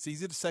say. It's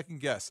easy to second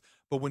guess.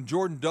 But when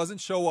Jordan doesn't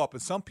show up,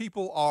 and some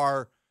people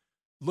are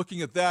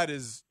looking at that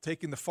as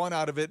taking the fun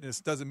out of it, and it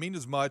doesn't mean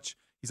as much.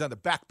 He's on the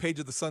back page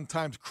of the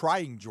Sun-Times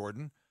crying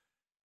Jordan.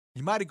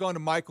 You might have gone to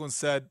Michael and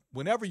said,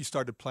 whenever you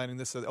started planning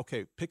this,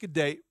 okay, pick a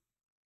date.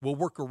 We'll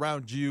work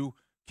around you.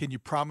 Can you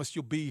promise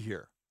you'll be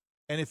here?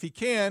 And if he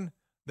can,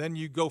 then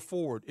you go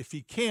forward. If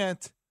he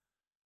can't,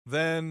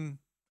 then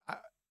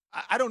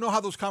I don't know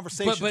how those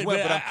conversations went, but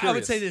I'm curious. I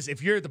would say this.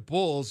 If you're the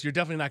Bulls, you're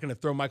definitely not going to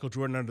throw Michael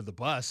Jordan under the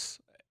bus,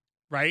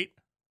 right?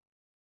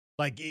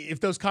 Like, if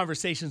those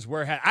conversations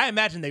were had, I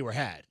imagine they were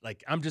had.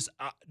 Like,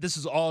 this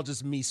is all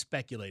just me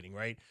speculating,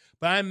 right?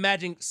 But I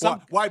imagine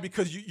Why?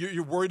 Because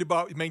you're worried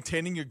about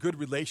maintaining a good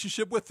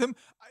relationship with him?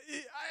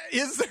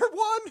 Is there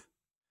one?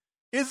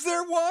 Is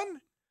there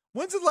one?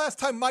 When's the last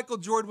time Michael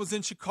Jordan was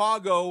in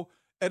Chicago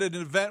at an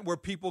event where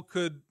people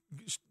could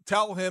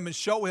tell him and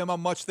show him how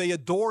much they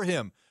adore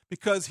him?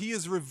 Because he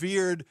is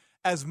revered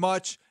as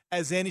much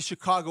as any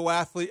Chicago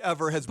athlete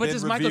ever has been revered. But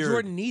does Michael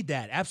Jordan need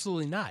that?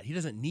 Absolutely not. He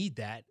doesn't need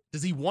that.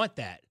 Does he want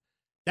that?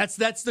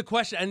 That's the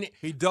question. And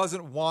he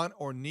doesn't want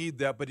or need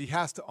that, but he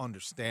has to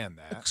understand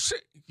that.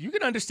 You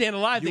can understand a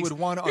lot of things. You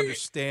would want to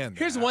understand that.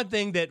 Here's one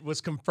thing that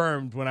was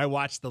confirmed when I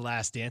watched The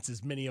Last Dance,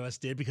 as many of us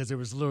did, because there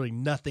was literally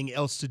nothing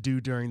else to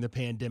do during the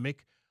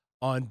pandemic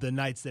on the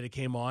nights that it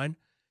came on.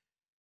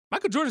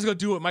 Michael Jordan's going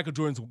to do what Michael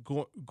Jordan's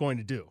going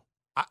to do.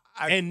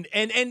 And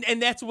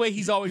that's the way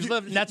he's always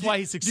lived, and that's why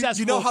he's successful.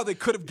 You know how they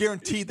could have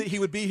guaranteed that he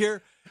would be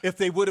here? If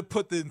they would have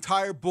put the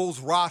entire Bulls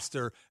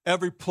roster,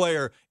 every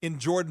player in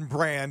Jordan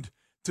brand,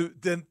 to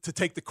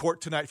take the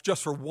court tonight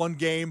just for one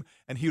game,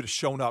 and he would have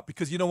shown up.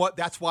 Because you know what?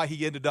 That's why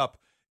he ended up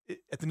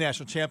at the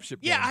national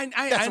championship game. Yeah,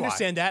 I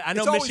understand that. I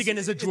know Michigan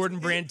is a Jordan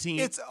brand team.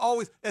 It's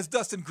always, as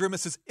Dustin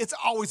grimaces, it's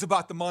always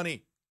about the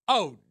money.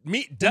 Oh,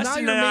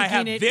 Dustin and I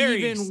have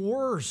even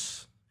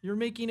worse. You're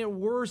making it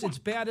worse. It's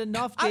bad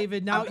enough,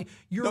 David.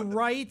 You're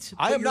right.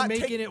 I am not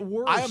making it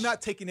worse. I am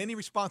not taking any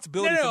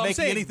responsibility for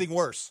making anything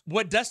worse.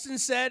 What Dustin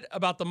said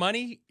about the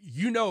money,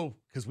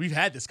 because we've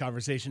had this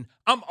conversation.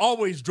 I'm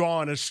always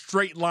drawing a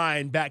straight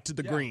line back to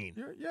the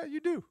green. Yeah, you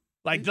do.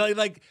 Like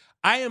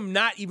I am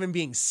not even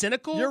being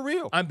cynical. You're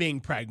real. I'm being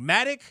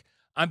pragmatic.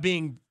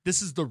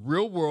 This is the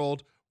real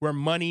world where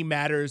money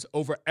matters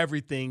over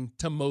everything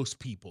to most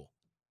people.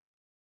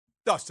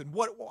 Dustin,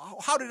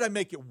 how did I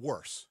make it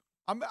worse?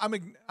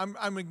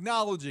 I'm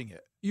acknowledging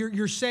it.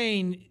 You're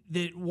saying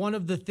that one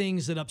of the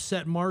things that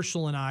upset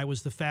Marshall and I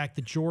was the fact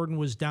that Jordan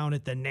was down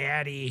at the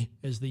Natty,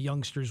 as the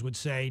youngsters would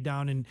say,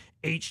 down in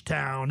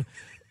H-Town,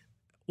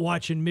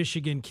 watching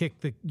Michigan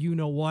kick the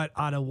you-know-what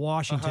out of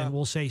Washington,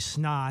 we'll say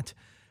snot,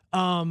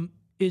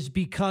 is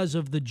because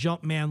of the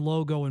Jumpman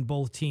logo and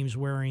both teams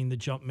wearing the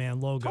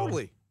Jumpman logo.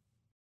 Totally.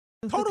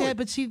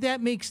 But see, that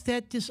makes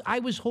that I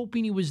was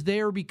hoping he was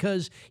there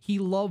because he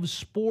loves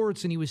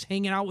sports and he was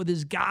hanging out with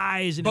his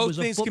guys. And both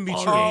things can be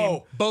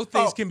true. Both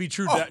things can be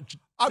true.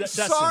 I'm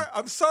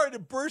sorry to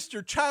burst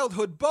your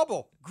childhood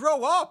bubble.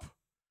 Grow up.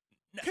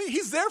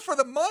 He's there for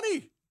the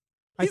money.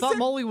 I thought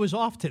Mully was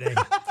off today.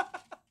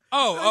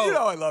 Oh, you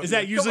know I love is you.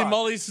 that usually Come on.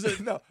 Mully's?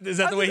 No. Is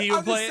that the way he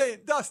would play saying,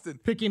 it? Dustin.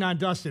 Picking on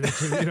Dustin.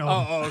 It's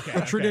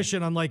a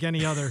tradition unlike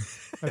any other.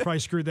 I probably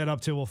screwed that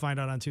up too. We'll find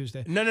out on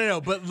Tuesday. No.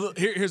 But look,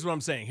 here's what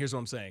I'm saying.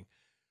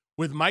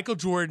 With Michael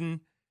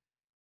Jordan,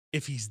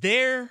 if he's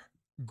there,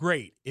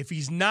 great. If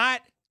he's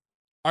not,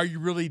 are you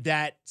really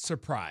that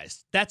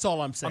surprised? That's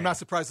all I'm saying. I'm not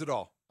surprised at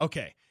all.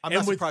 Okay. I'm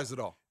not surprised at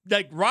all.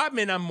 Like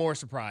Rodman, I'm more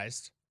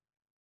surprised.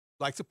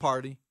 Likes a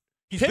party.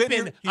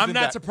 Pippen, I'm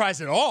not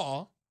surprised at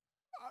all.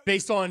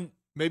 Based on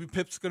maybe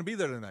Pip's going to be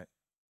there tonight.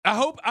 I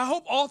hope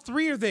all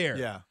three are there.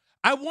 Yeah.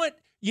 I want,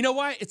 you know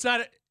why? It's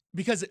not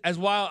because as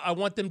while I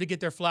want them to get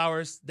their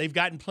flowers, they've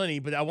gotten plenty,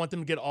 but I want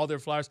them to get all their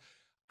flowers.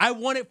 I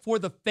want it for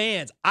the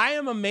fans. I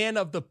am a man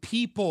of the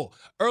people.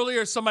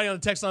 Earlier, somebody on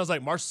the text line was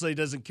like, Marshall said he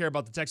doesn't care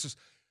about the Texans.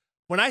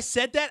 When I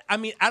said that, I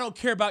mean, I don't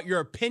care about your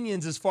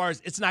opinions as far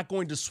as it's not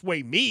going to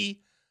sway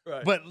me.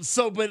 Right. But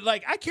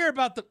I care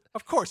about the.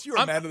 Of course, you're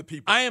a man of the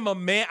people. I am a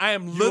man. I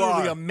am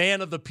literally a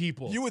man of the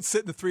people. You would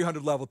sit in the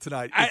 300 level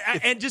tonight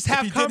and just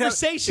have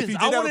conversations.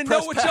 I want to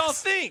know what y'all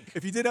think.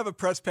 If you did have a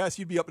press pass,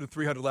 you'd be up in the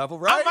 300 level,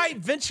 right? I might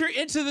venture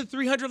into the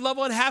 300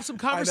 level and have some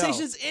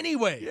conversations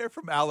anyway. You're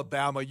from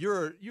Alabama.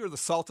 You're the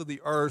salt of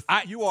the earth.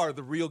 You are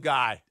the real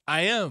guy.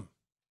 I am.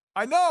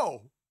 I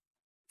know.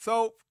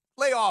 So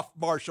lay off,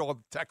 Marshall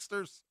and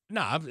texters.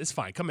 Nah, it's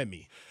fine. Come at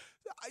me.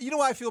 You know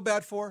what I feel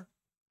bad for?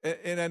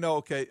 And I know,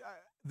 okay,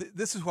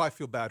 this is who I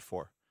feel bad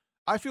for.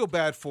 I feel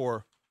bad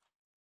for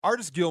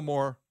Artis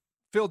Gilmore,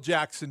 Phil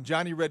Jackson,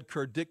 Johnny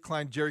Redker, Dick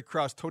Klein, Jerry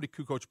Krause, Tony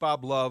Kukoc,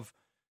 Bob Love,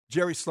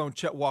 Jerry Sloan,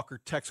 Chet Walker,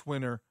 Tex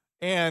Winter,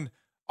 and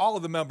all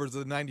of the members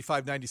of the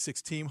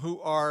 95-96 team who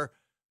are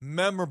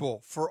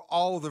memorable for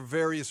all of the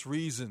various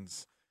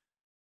reasons.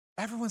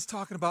 Everyone's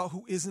talking about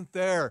who isn't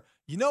there.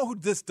 You know who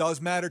this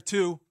does matter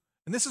to?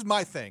 And this is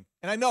my thing.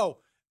 And I know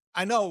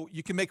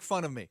you can make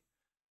fun of me.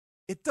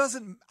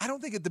 I don't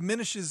think it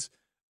diminishes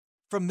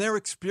from their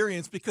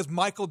experience because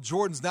Michael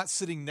Jordan's not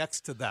sitting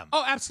next to them.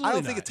 Oh, absolutely I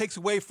don't think it takes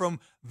away from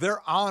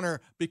their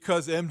honor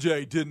because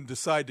MJ didn't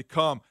decide to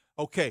come.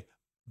 Okay,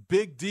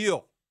 big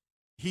deal.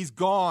 He's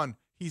gone.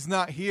 He's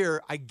not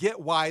here. I get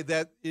why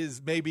that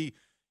is maybe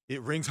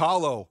it rings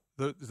hollow,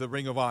 the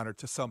Ring of Honor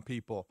to some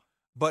people,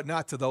 but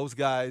not to those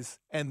guys.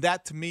 And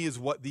that to me is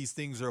what these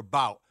things are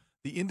about.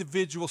 The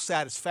individual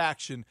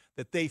satisfaction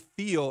that they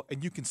feel,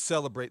 and you can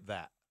celebrate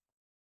that.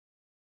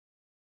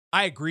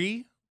 I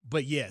agree,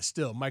 but yeah,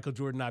 still, Michael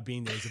Jordan not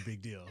being there is a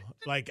big deal.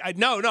 I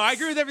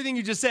agree with everything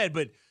you just said,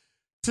 but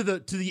to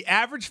the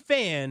average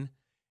fan,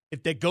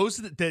 if that goes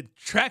that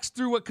tracks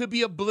through what could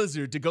be a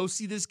blizzard to go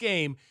see this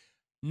game,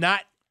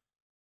 not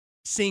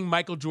seeing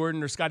Michael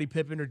Jordan or Scottie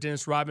Pippen or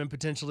Dennis Rodman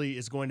potentially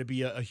is going to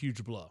be a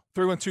huge blow.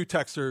 312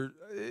 texter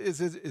is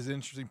an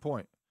interesting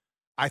point.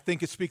 I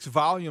think it speaks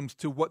volumes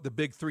to what the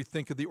big three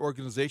think of the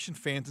organization,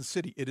 fans, and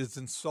city. It is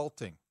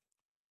insulting.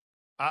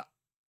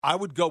 I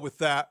would go with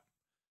that.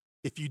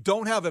 If you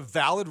don't have a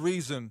valid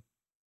reason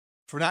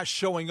for not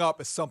showing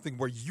up as something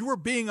where you are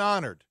being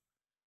honored,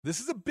 this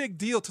is a big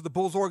deal to the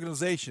Bulls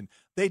organization.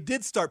 They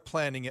did start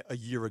planning it a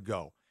year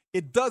ago.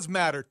 It does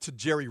matter to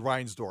Jerry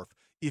Reinsdorf.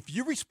 If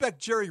you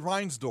respect Jerry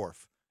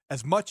Reinsdorf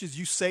as much as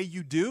you say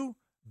you do,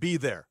 be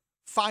there.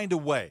 Find a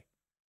way.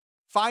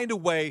 Find a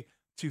way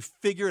to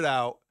figure it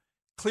out,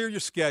 clear your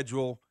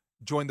schedule,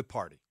 join the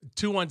party.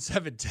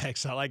 217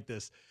 text. I like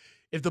this.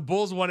 If the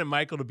Bulls wanted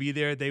Michael to be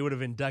there, they would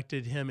have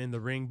inducted him in the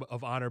Ring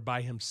of Honor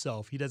by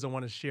himself. He doesn't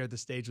want to share the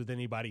stage with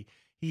anybody.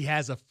 He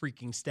has a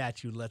freaking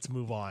statue. Let's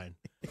move on.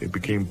 It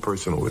became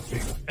personal with me.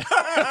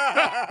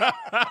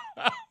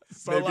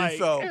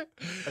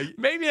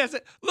 Maybe that's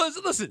it.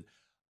 Listen,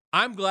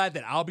 I'm glad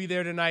that I'll be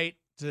there tonight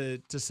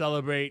to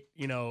celebrate,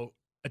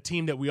 a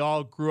team that we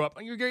all grew up.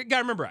 You got to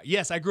remember,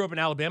 yes, I grew up in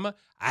Alabama.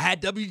 I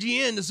had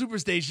WGN, the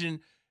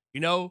Superstation,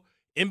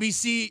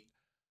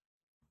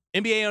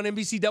 NBA on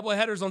NBC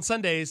doubleheaders on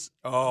Sundays.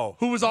 Oh,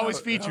 who was always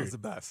featured? That was the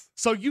best.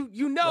 So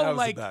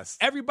the best.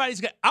 Everybody's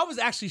got. I was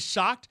actually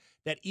shocked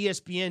that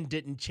ESPN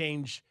didn't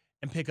change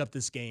and pick up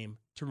this game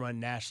to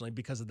run nationally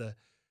because of the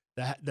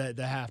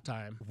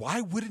halftime. Why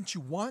wouldn't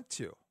you want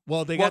to?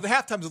 Well, the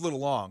halftime's a little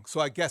long,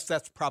 so I guess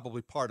that's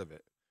probably part of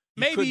it.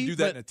 You couldn't do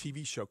that in a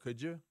TV show,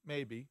 could you?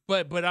 Maybe.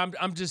 But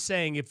I'm just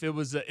saying if it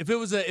wasn't an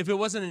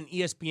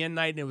ESPN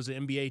night and it was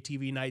an NBA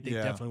TV night, they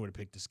definitely would have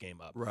picked this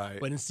game up.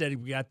 Right. But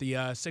instead we got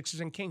the Sixers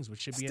and Kings,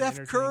 which should be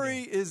Steph Curry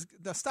is.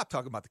 Now stop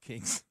talking about the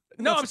Kings.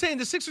 No, I'm saying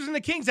the Sixers and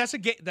the Kings. That's a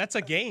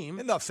game.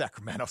 Enough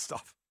Sacramento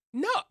stuff.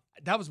 No,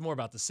 that was more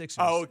about the Sixers.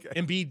 Oh, okay.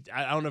 Embiid,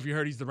 I don't know if you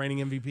heard he's the reigning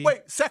MVP.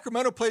 Wait,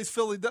 Sacramento plays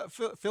Philly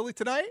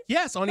tonight?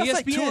 Yes, on That's ESPN.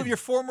 Like two of your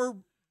former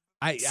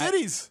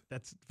cities.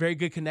 That's very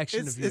good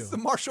connection of you. It's the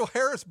Marshall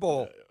Harris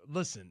Bowl.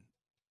 Listen,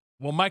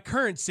 well, my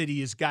current city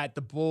has got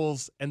the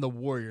Bulls and the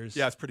Warriors.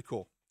 Yeah, it's pretty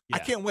cool. Yeah. I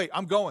can't wait.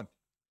 I'm going.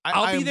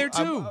 I'll be there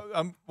too.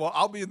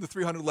 I'll be in the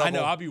 300 level. I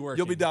know, I'll be working.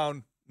 You'll be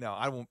down. No,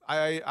 I won't.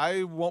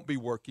 I won't be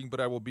working, but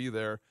I will be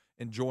there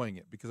enjoying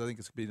it because I think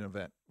it's going to be an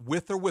event.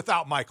 With or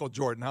without Michael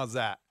Jordan. How's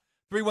that?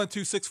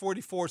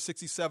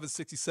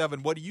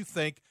 312-644-6767. What do you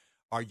think?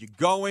 Are you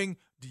going?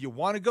 Do you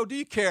want to go? Do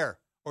you care?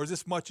 or is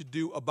this much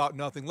ado about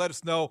nothing? Let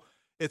us know.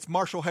 It's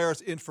Marshall Harris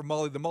in for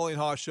Mully, the Mully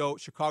and Haugh Show,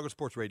 Chicago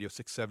Sports Radio,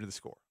 670 The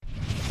Score.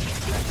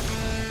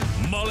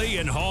 Mully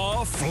and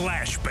Haugh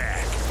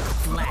Flashback.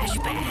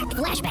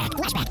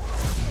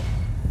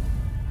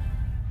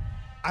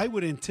 I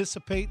would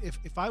anticipate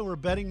if I were a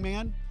betting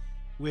man,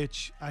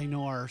 which I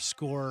know our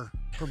score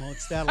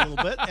promotes that a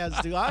little bit, as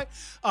do I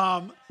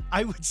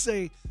would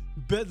say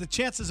the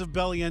chances of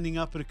Belly ending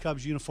up in a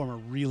Cubs uniform are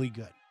really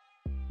good.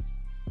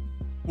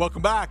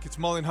 Welcome back. It's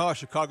Mully and Haugh,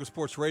 Chicago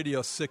Sports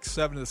Radio,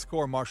 670 The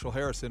Score. Marshall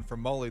Harris in for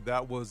Mully.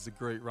 That was the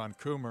great Ron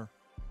Coomer,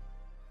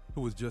 who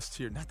was just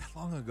here not that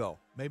long ago,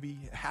 maybe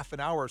half an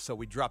hour or so.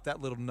 We dropped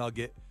that little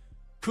nugget.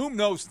 Coom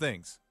knows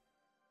things.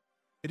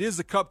 It is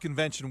the Cub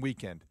convention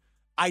weekend.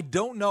 I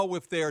don't know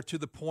if they are to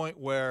the point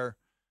where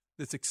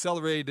it's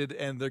accelerated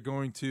and they're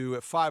going to,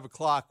 at 5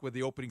 o'clock with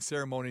the opening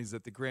ceremonies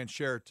at the Grand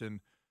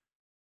Sheraton,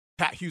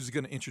 Pat Hughes is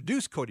going to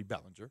introduce Cody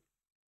Bellinger.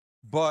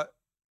 But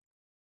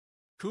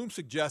Coom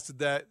suggested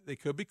that they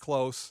could be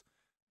close.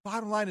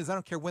 Bottom line is I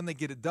don't care when they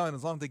get it done,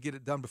 as long as they get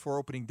it done before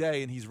opening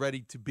day and he's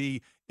ready to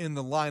be in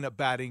the lineup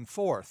batting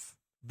fourth.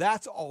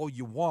 That's all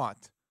you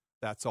want.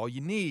 That's all you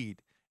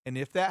need. And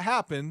if that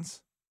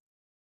happens,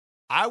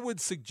 I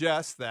would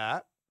suggest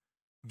that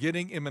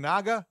getting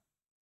Imanaga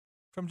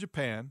from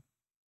Japan,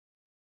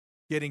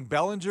 getting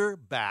Bellinger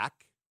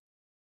back,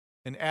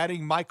 and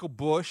adding Michael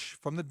Busch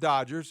from the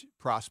Dodgers,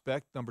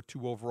 prospect, number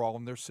 2 overall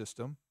in their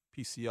system,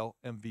 PCL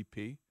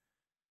MVP,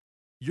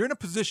 you're in a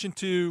position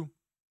to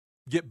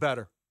get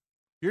better.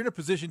 You're in a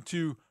position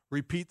to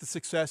repeat the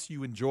success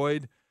you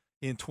enjoyed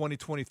in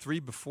 2023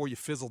 before you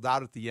fizzled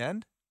out at the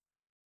end.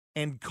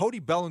 And Cody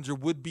Bellinger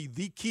would be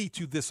the key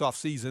to this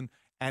offseason,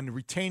 and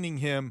retaining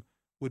him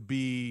would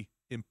be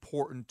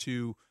important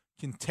to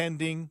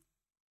contending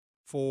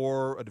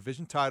for a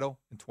division title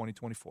in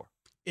 2024.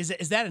 Is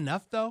that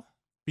enough, though?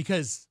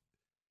 Because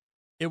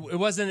it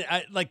wasn't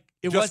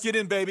Just get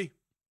in, baby.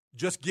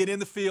 Just get in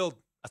the field.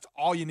 That's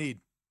all you need.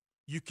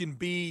 You can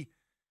be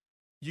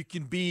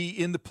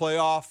in the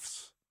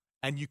playoffs,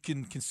 and you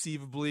can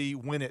conceivably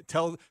win it.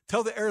 Tell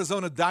the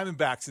Arizona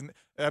Diamondbacks, and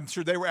I'm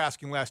sure they were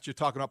asking last year,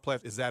 talking about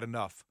playoffs, is that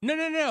enough?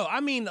 No.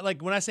 I mean,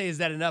 like, when I say is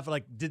that enough,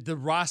 like, did the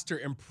roster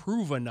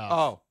improve enough?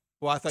 Oh,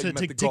 well, I thought you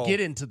meant the goal. To get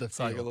into the field.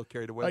 So I got a little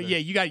carried away. Oh, yeah,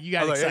 you got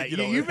excited.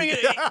 You bring it,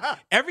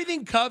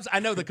 everything Cubs. I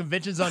know the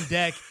convention's on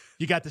deck.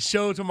 You got the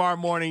show tomorrow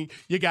morning.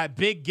 You got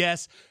big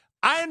guests.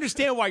 I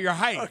understand why you're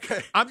hyped.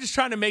 Okay. I'm just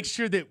trying to make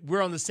sure that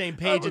we're on the same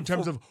page in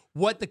terms of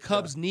what the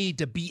Cubs need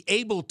to be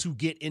able to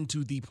get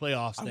into the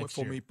playoffs next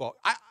year. Meatball.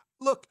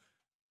 Look,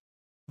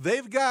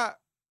 they've got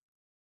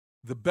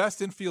the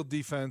best infield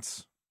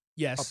defense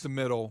up the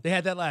middle. They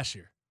had that last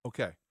year.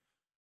 Okay.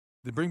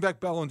 They bring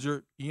back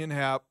Bellinger, Ian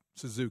Happ,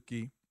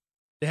 Suzuki.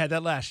 They had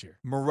that last year.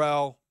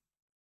 Morel,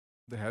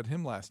 they had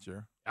him last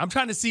year. I'm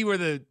trying to see where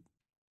how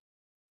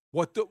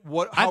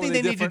I think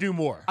they need to do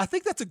more. I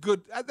think that's a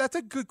good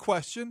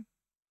question.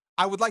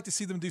 I would like to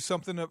see them do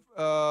something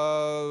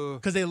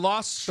because they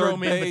lost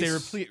Stroman, but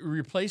they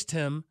replaced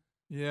him.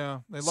 Yeah,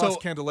 they lost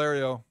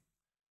Candelario.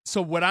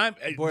 So what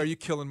boy, are you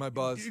killing my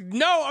buzz?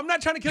 No, I'm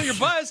not trying to kill your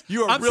buzz.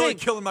 You are really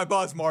killing my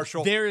buzz,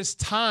 Marshall. There is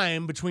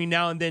time between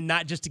now and then,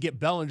 not just to get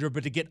Bellinger,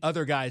 but to get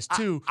other guys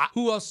too.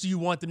 Who else do you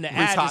want them to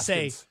add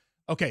Hoskins. To say?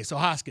 Okay, so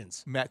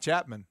Hoskins, Matt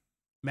Chapman.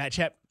 I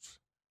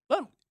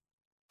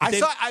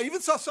even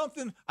saw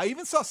something,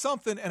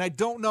 and I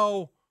don't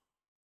know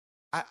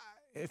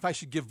if I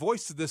should give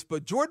voice to this,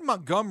 but Jordan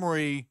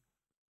Montgomery,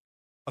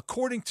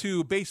 according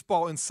to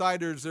Baseball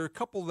Insiders, there are a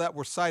couple that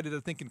were cited, I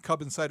think, in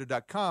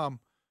CubInsider.com,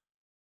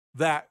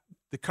 that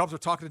the Cubs are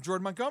talking to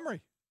Jordan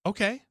Montgomery.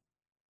 Okay.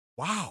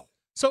 Wow.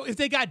 So if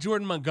they got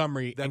Jordan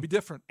Montgomery, that'd be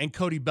different, and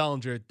Cody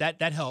Bellinger,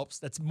 that helps.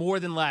 That's more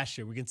than last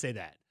year. We can say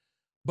that.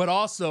 But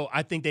also,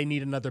 I think they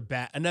need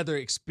another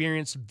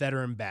experienced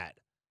veteran bat.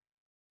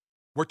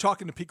 We're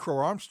talking to Pete Crow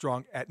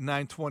Armstrong at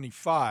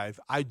 9:25.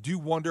 I do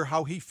wonder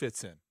how he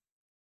fits in.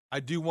 I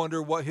do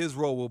wonder what his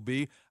role will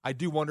be. I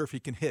do wonder if he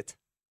can hit,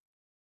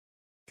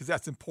 because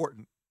that's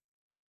important.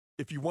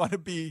 If you want to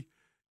be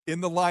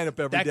in the lineup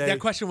every day, that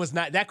question was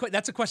not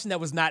that's a question that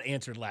was not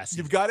answered last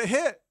season. You've got to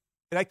hit,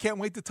 and I can't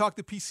wait to talk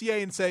to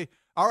PCA and say,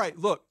 "All right,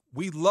 look,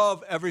 we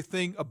love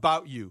everything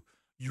about you.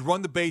 You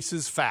run the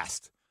bases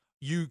fast.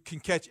 You can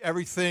catch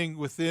everything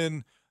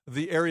within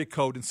the area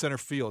code in center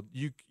field.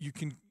 You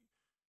can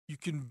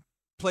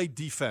play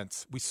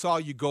defense. We saw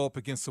you go up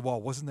against the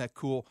wall. Wasn't that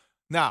cool?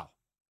 Now,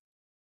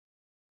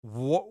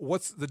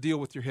 what's the deal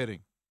with your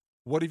hitting?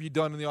 What have you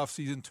done in the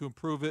offseason to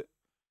improve it?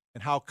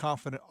 And how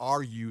confident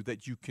are you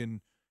that you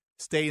can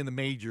stay in the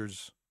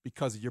majors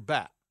because of your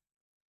bat?"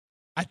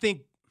 I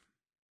think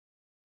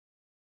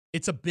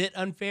it's a bit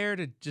unfair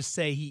to just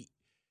say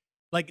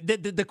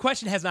the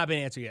question has not been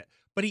answered yet.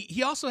 But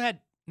he also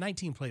had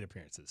 19 plate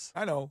appearances.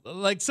 I know.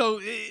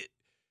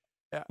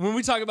 When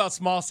we talk about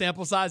small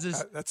sample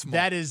sizes, that's small.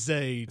 That is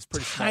a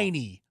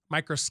tiny,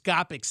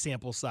 microscopic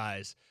sample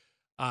size.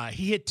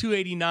 He hit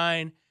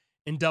 289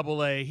 in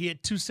Double-A. He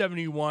hit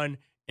 271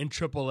 in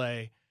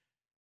Triple-A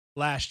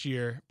last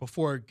year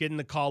before getting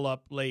the call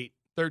up late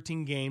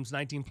 13 games,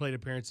 19 plate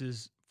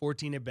appearances,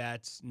 14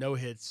 at-bats, no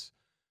hits.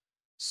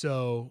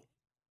 So,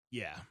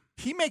 yeah.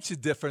 He makes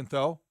it different,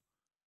 though.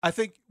 I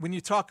think when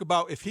you talk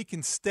about if he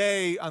can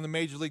stay on the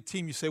major league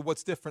team, you say,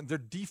 what's different? Their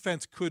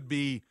defense could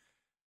be,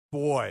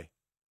 boy,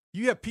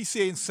 you have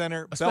PCA in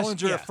center,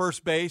 Bellinger at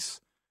first base.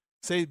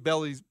 Say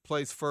Belly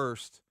plays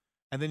first.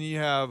 And then you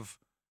have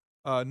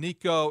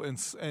Nico and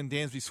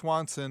Dansby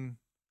Swanson.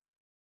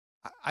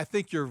 I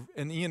think you're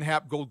an Ian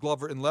Happ Gold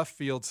Glover in left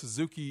field,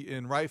 Suzuki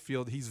in right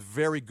field. He's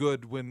very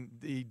good when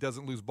he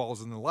doesn't lose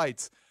balls in the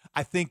lights.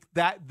 I think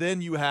that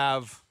then you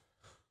have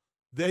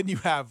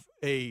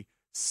a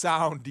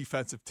sound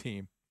defensive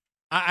team.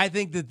 I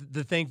think that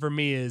the thing for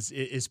me is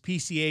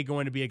PCA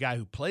going to be a guy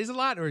who plays a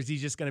lot, or is he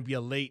just going to be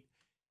a late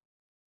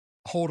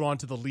hold on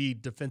to the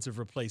lead defensive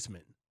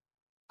replacement?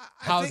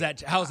 How's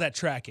that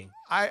tracking?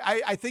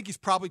 I think he's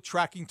probably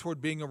tracking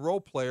toward being a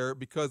role player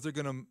because they're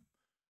going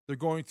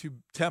to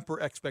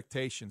temper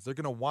expectations. They're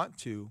going to want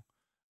to,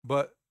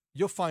 but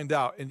you'll find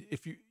out. And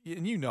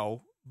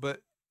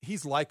but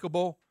he's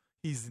likable.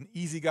 He's an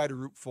easy guy to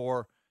root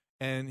for,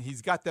 and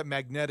he's got that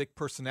magnetic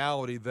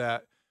personality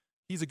that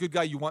he's a good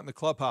guy you want in the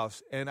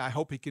clubhouse. And I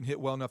hope he can hit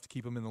well enough to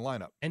keep him in the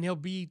lineup. And he'll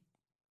be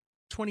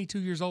 22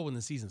 years old when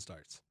the season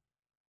starts.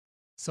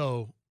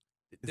 So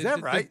is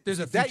that right? There's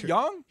is that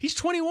young? He's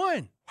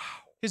 21. Wow.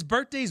 His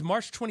birthday is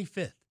March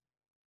 25th.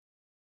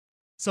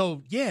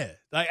 So yeah,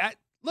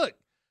 look.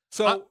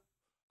 So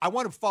I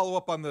want to follow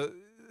up on the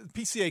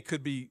PCA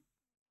could be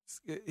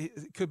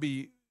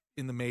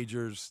in the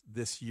majors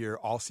this year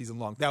all season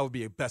long. That would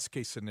be a best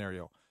case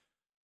scenario.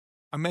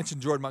 I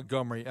mentioned Jordan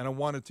Montgomery, and I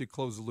wanted to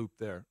close the loop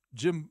there.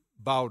 Jim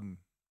Bowden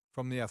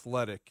from The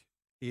Athletic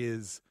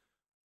is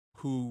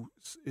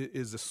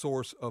the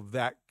source of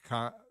that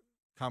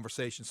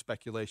conversation,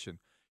 speculation.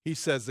 He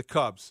says the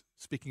Cubs,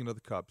 speaking of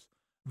the Cubs,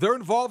 they're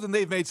involved and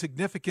they've made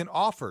significant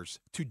offers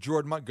to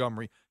Jordan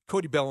Montgomery,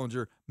 Cody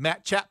Bellinger,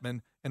 Matt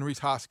Chapman, and Rhys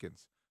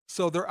Hoskins.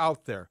 So they're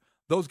out there.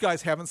 Those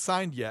guys haven't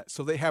signed yet,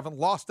 so they haven't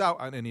lost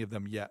out on any of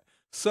them yet.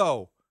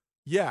 So,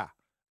 yeah,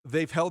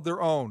 they've held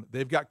their own.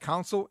 They've got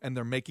counsel, and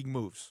they're making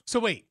moves. So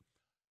wait,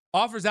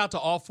 offers out to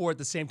all four at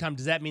the same time.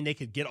 Does that mean they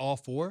could get all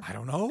four? I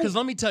don't know. Because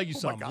let me tell you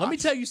something. Let me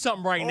tell you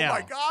something right now. Oh,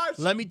 my gosh.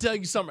 Let me tell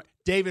you something.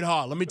 David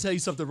Haugh, let me tell you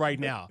something right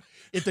now.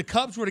 If the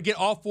Cubs were to get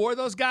all four of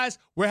those guys,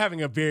 we're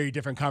having a very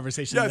different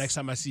conversation the next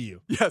time I see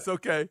you. Yes,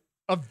 okay.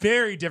 A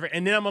very different.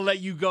 And then I'm going to let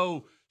you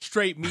go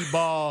straight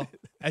meatball,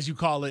 as you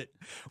call it.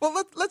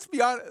 Well, let's be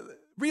honest.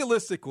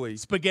 Realistically,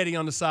 spaghetti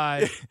on the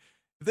side. If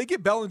they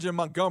get Bellinger and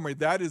Montgomery,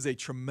 that is a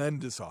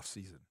tremendous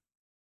offseason.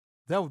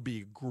 That would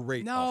be a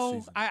great offseason.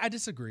 No, I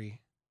disagree.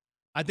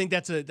 I think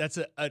that's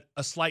a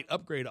slight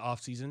upgrade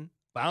offseason,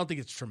 but I don't think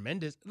it's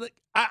tremendous. Look,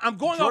 I'm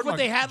going off what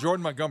they had.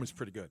 Jordan Montgomery's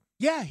pretty good.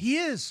 Yeah, he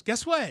is.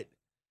 Guess what?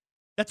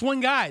 That's one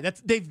guy.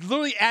 They've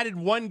literally added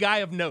one guy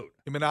of note.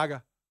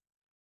 Imanaga,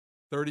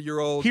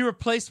 30-year-old. He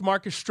replaced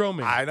Marcus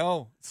Stroman. I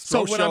know.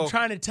 So what I'm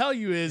trying to tell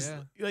you is,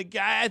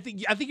 I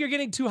think you're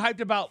getting too hyped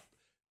about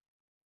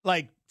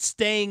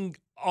staying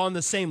on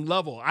the same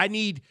level. I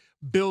need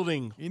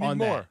building you need on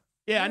more. That.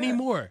 Yeah, I need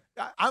more.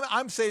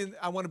 I'm saying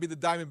I want to be the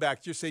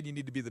Diamondbacks. You're saying you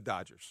need to be the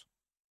Dodgers.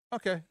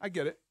 Okay, I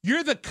get it.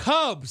 You're the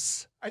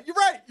Cubs. You're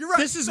right.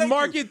 This is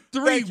market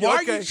 3. Why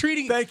are you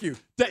treating? Thank you.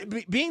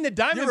 Being the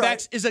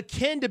Diamondbacks is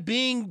akin to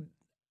being.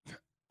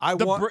 I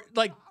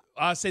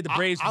say the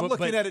Braves. I'm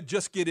looking at it.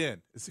 Just get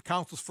in. It's the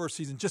Council's first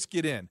season. Just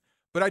get in.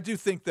 But I do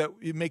think that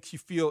it makes you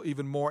feel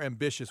even more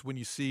ambitious when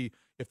you see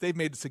if they've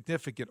made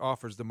significant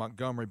offers to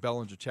Montgomery,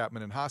 Bellinger,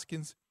 Chapman, and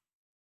Hoskins.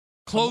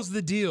 Close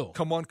the deal.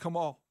 Come on, come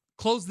on.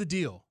 Close the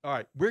deal. All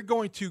right. We're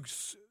going to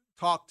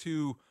talk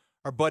to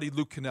our buddy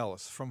Lou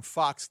Canellis from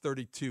Fox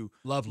 32.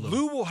 Love Lou.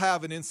 Lou will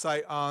have an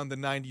insight on the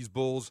 90s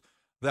Bulls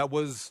that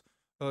was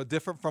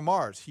different from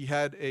ours. He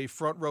had a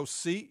front row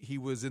seat. He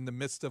was in the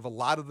midst of a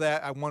lot of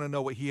that. I want to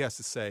know what he has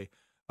to say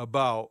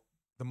about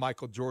the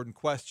Michael Jordan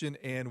question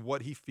and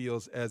what he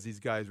feels as these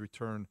guys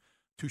return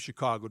to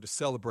Chicago to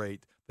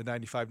celebrate the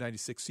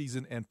 95-96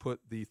 season and put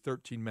the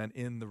 13 men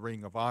in the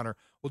Ring of Honor.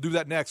 We'll do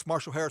that next.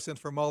 Marshall Harris in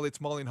for Mully. It's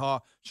Mully and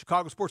Haugh,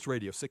 Chicago Sports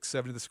Radio,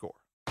 670 The Score.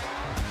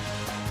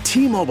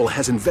 T-Mobile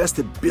has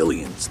invested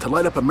billions to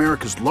light up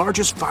America's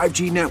largest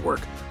 5G network,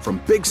 from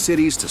big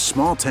cities to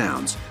small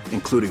towns,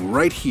 including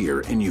right here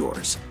in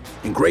yours.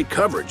 And great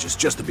coverage is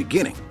just the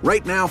beginning.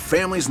 Right now,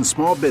 families and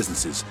small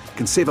businesses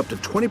can save up to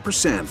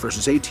 20%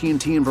 versus AT&T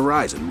and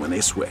Verizon when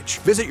they switch.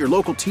 Visit your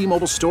local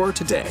T-Mobile store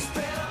today.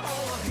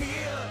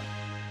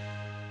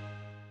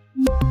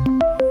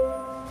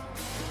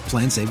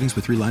 Plan savings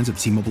with 3 lines of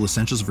T-Mobile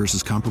Essentials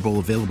versus comparable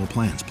available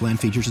plans. Plan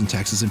features and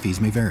taxes and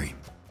fees may vary.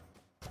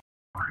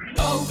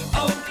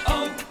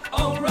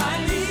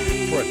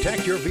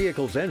 Protect your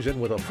vehicle's engine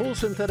with a full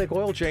synthetic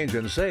oil change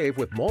and save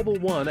with Mobil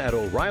 1 at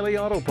O'Reilly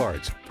Auto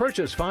Parts.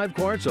 Purchase 5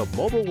 quarts of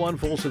Mobil 1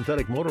 full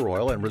synthetic motor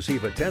oil and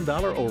receive a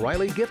 $10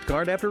 O'Reilly gift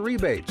card after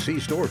rebate. See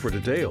store for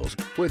details.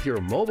 With your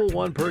Mobil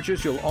 1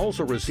 purchase, you'll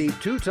also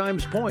receive 2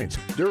 times points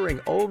during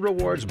O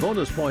Rewards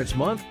Bonus Points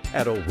Month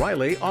at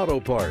O'Reilly Auto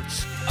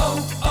Parts.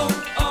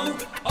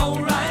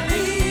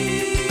 O'Reilly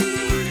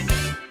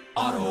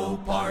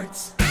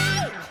Parts.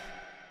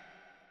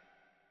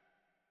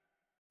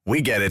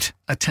 We get it.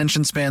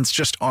 Attention spans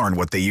just aren't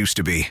what they used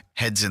to be.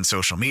 Heads in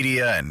social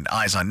media and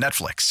eyes on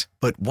Netflix.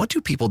 But what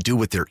do people do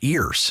with their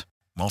ears?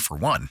 Well, for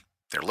one,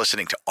 they're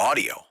listening to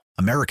audio.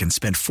 Americans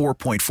spend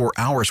 4.4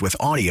 hours with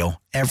audio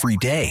every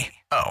day.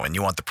 Oh, and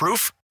you want the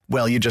proof?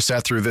 Well, you just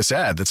sat through this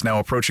ad that's now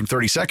approaching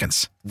 30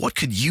 seconds. What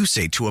could you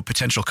say to a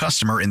potential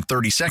customer in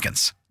 30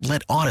 seconds?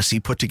 Let Odyssey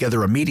put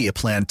together a media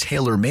plan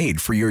tailor-made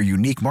for your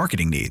unique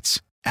marketing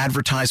needs.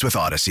 Advertise with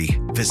Odyssey.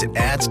 Visit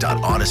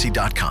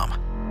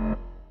ads.odyssey.com.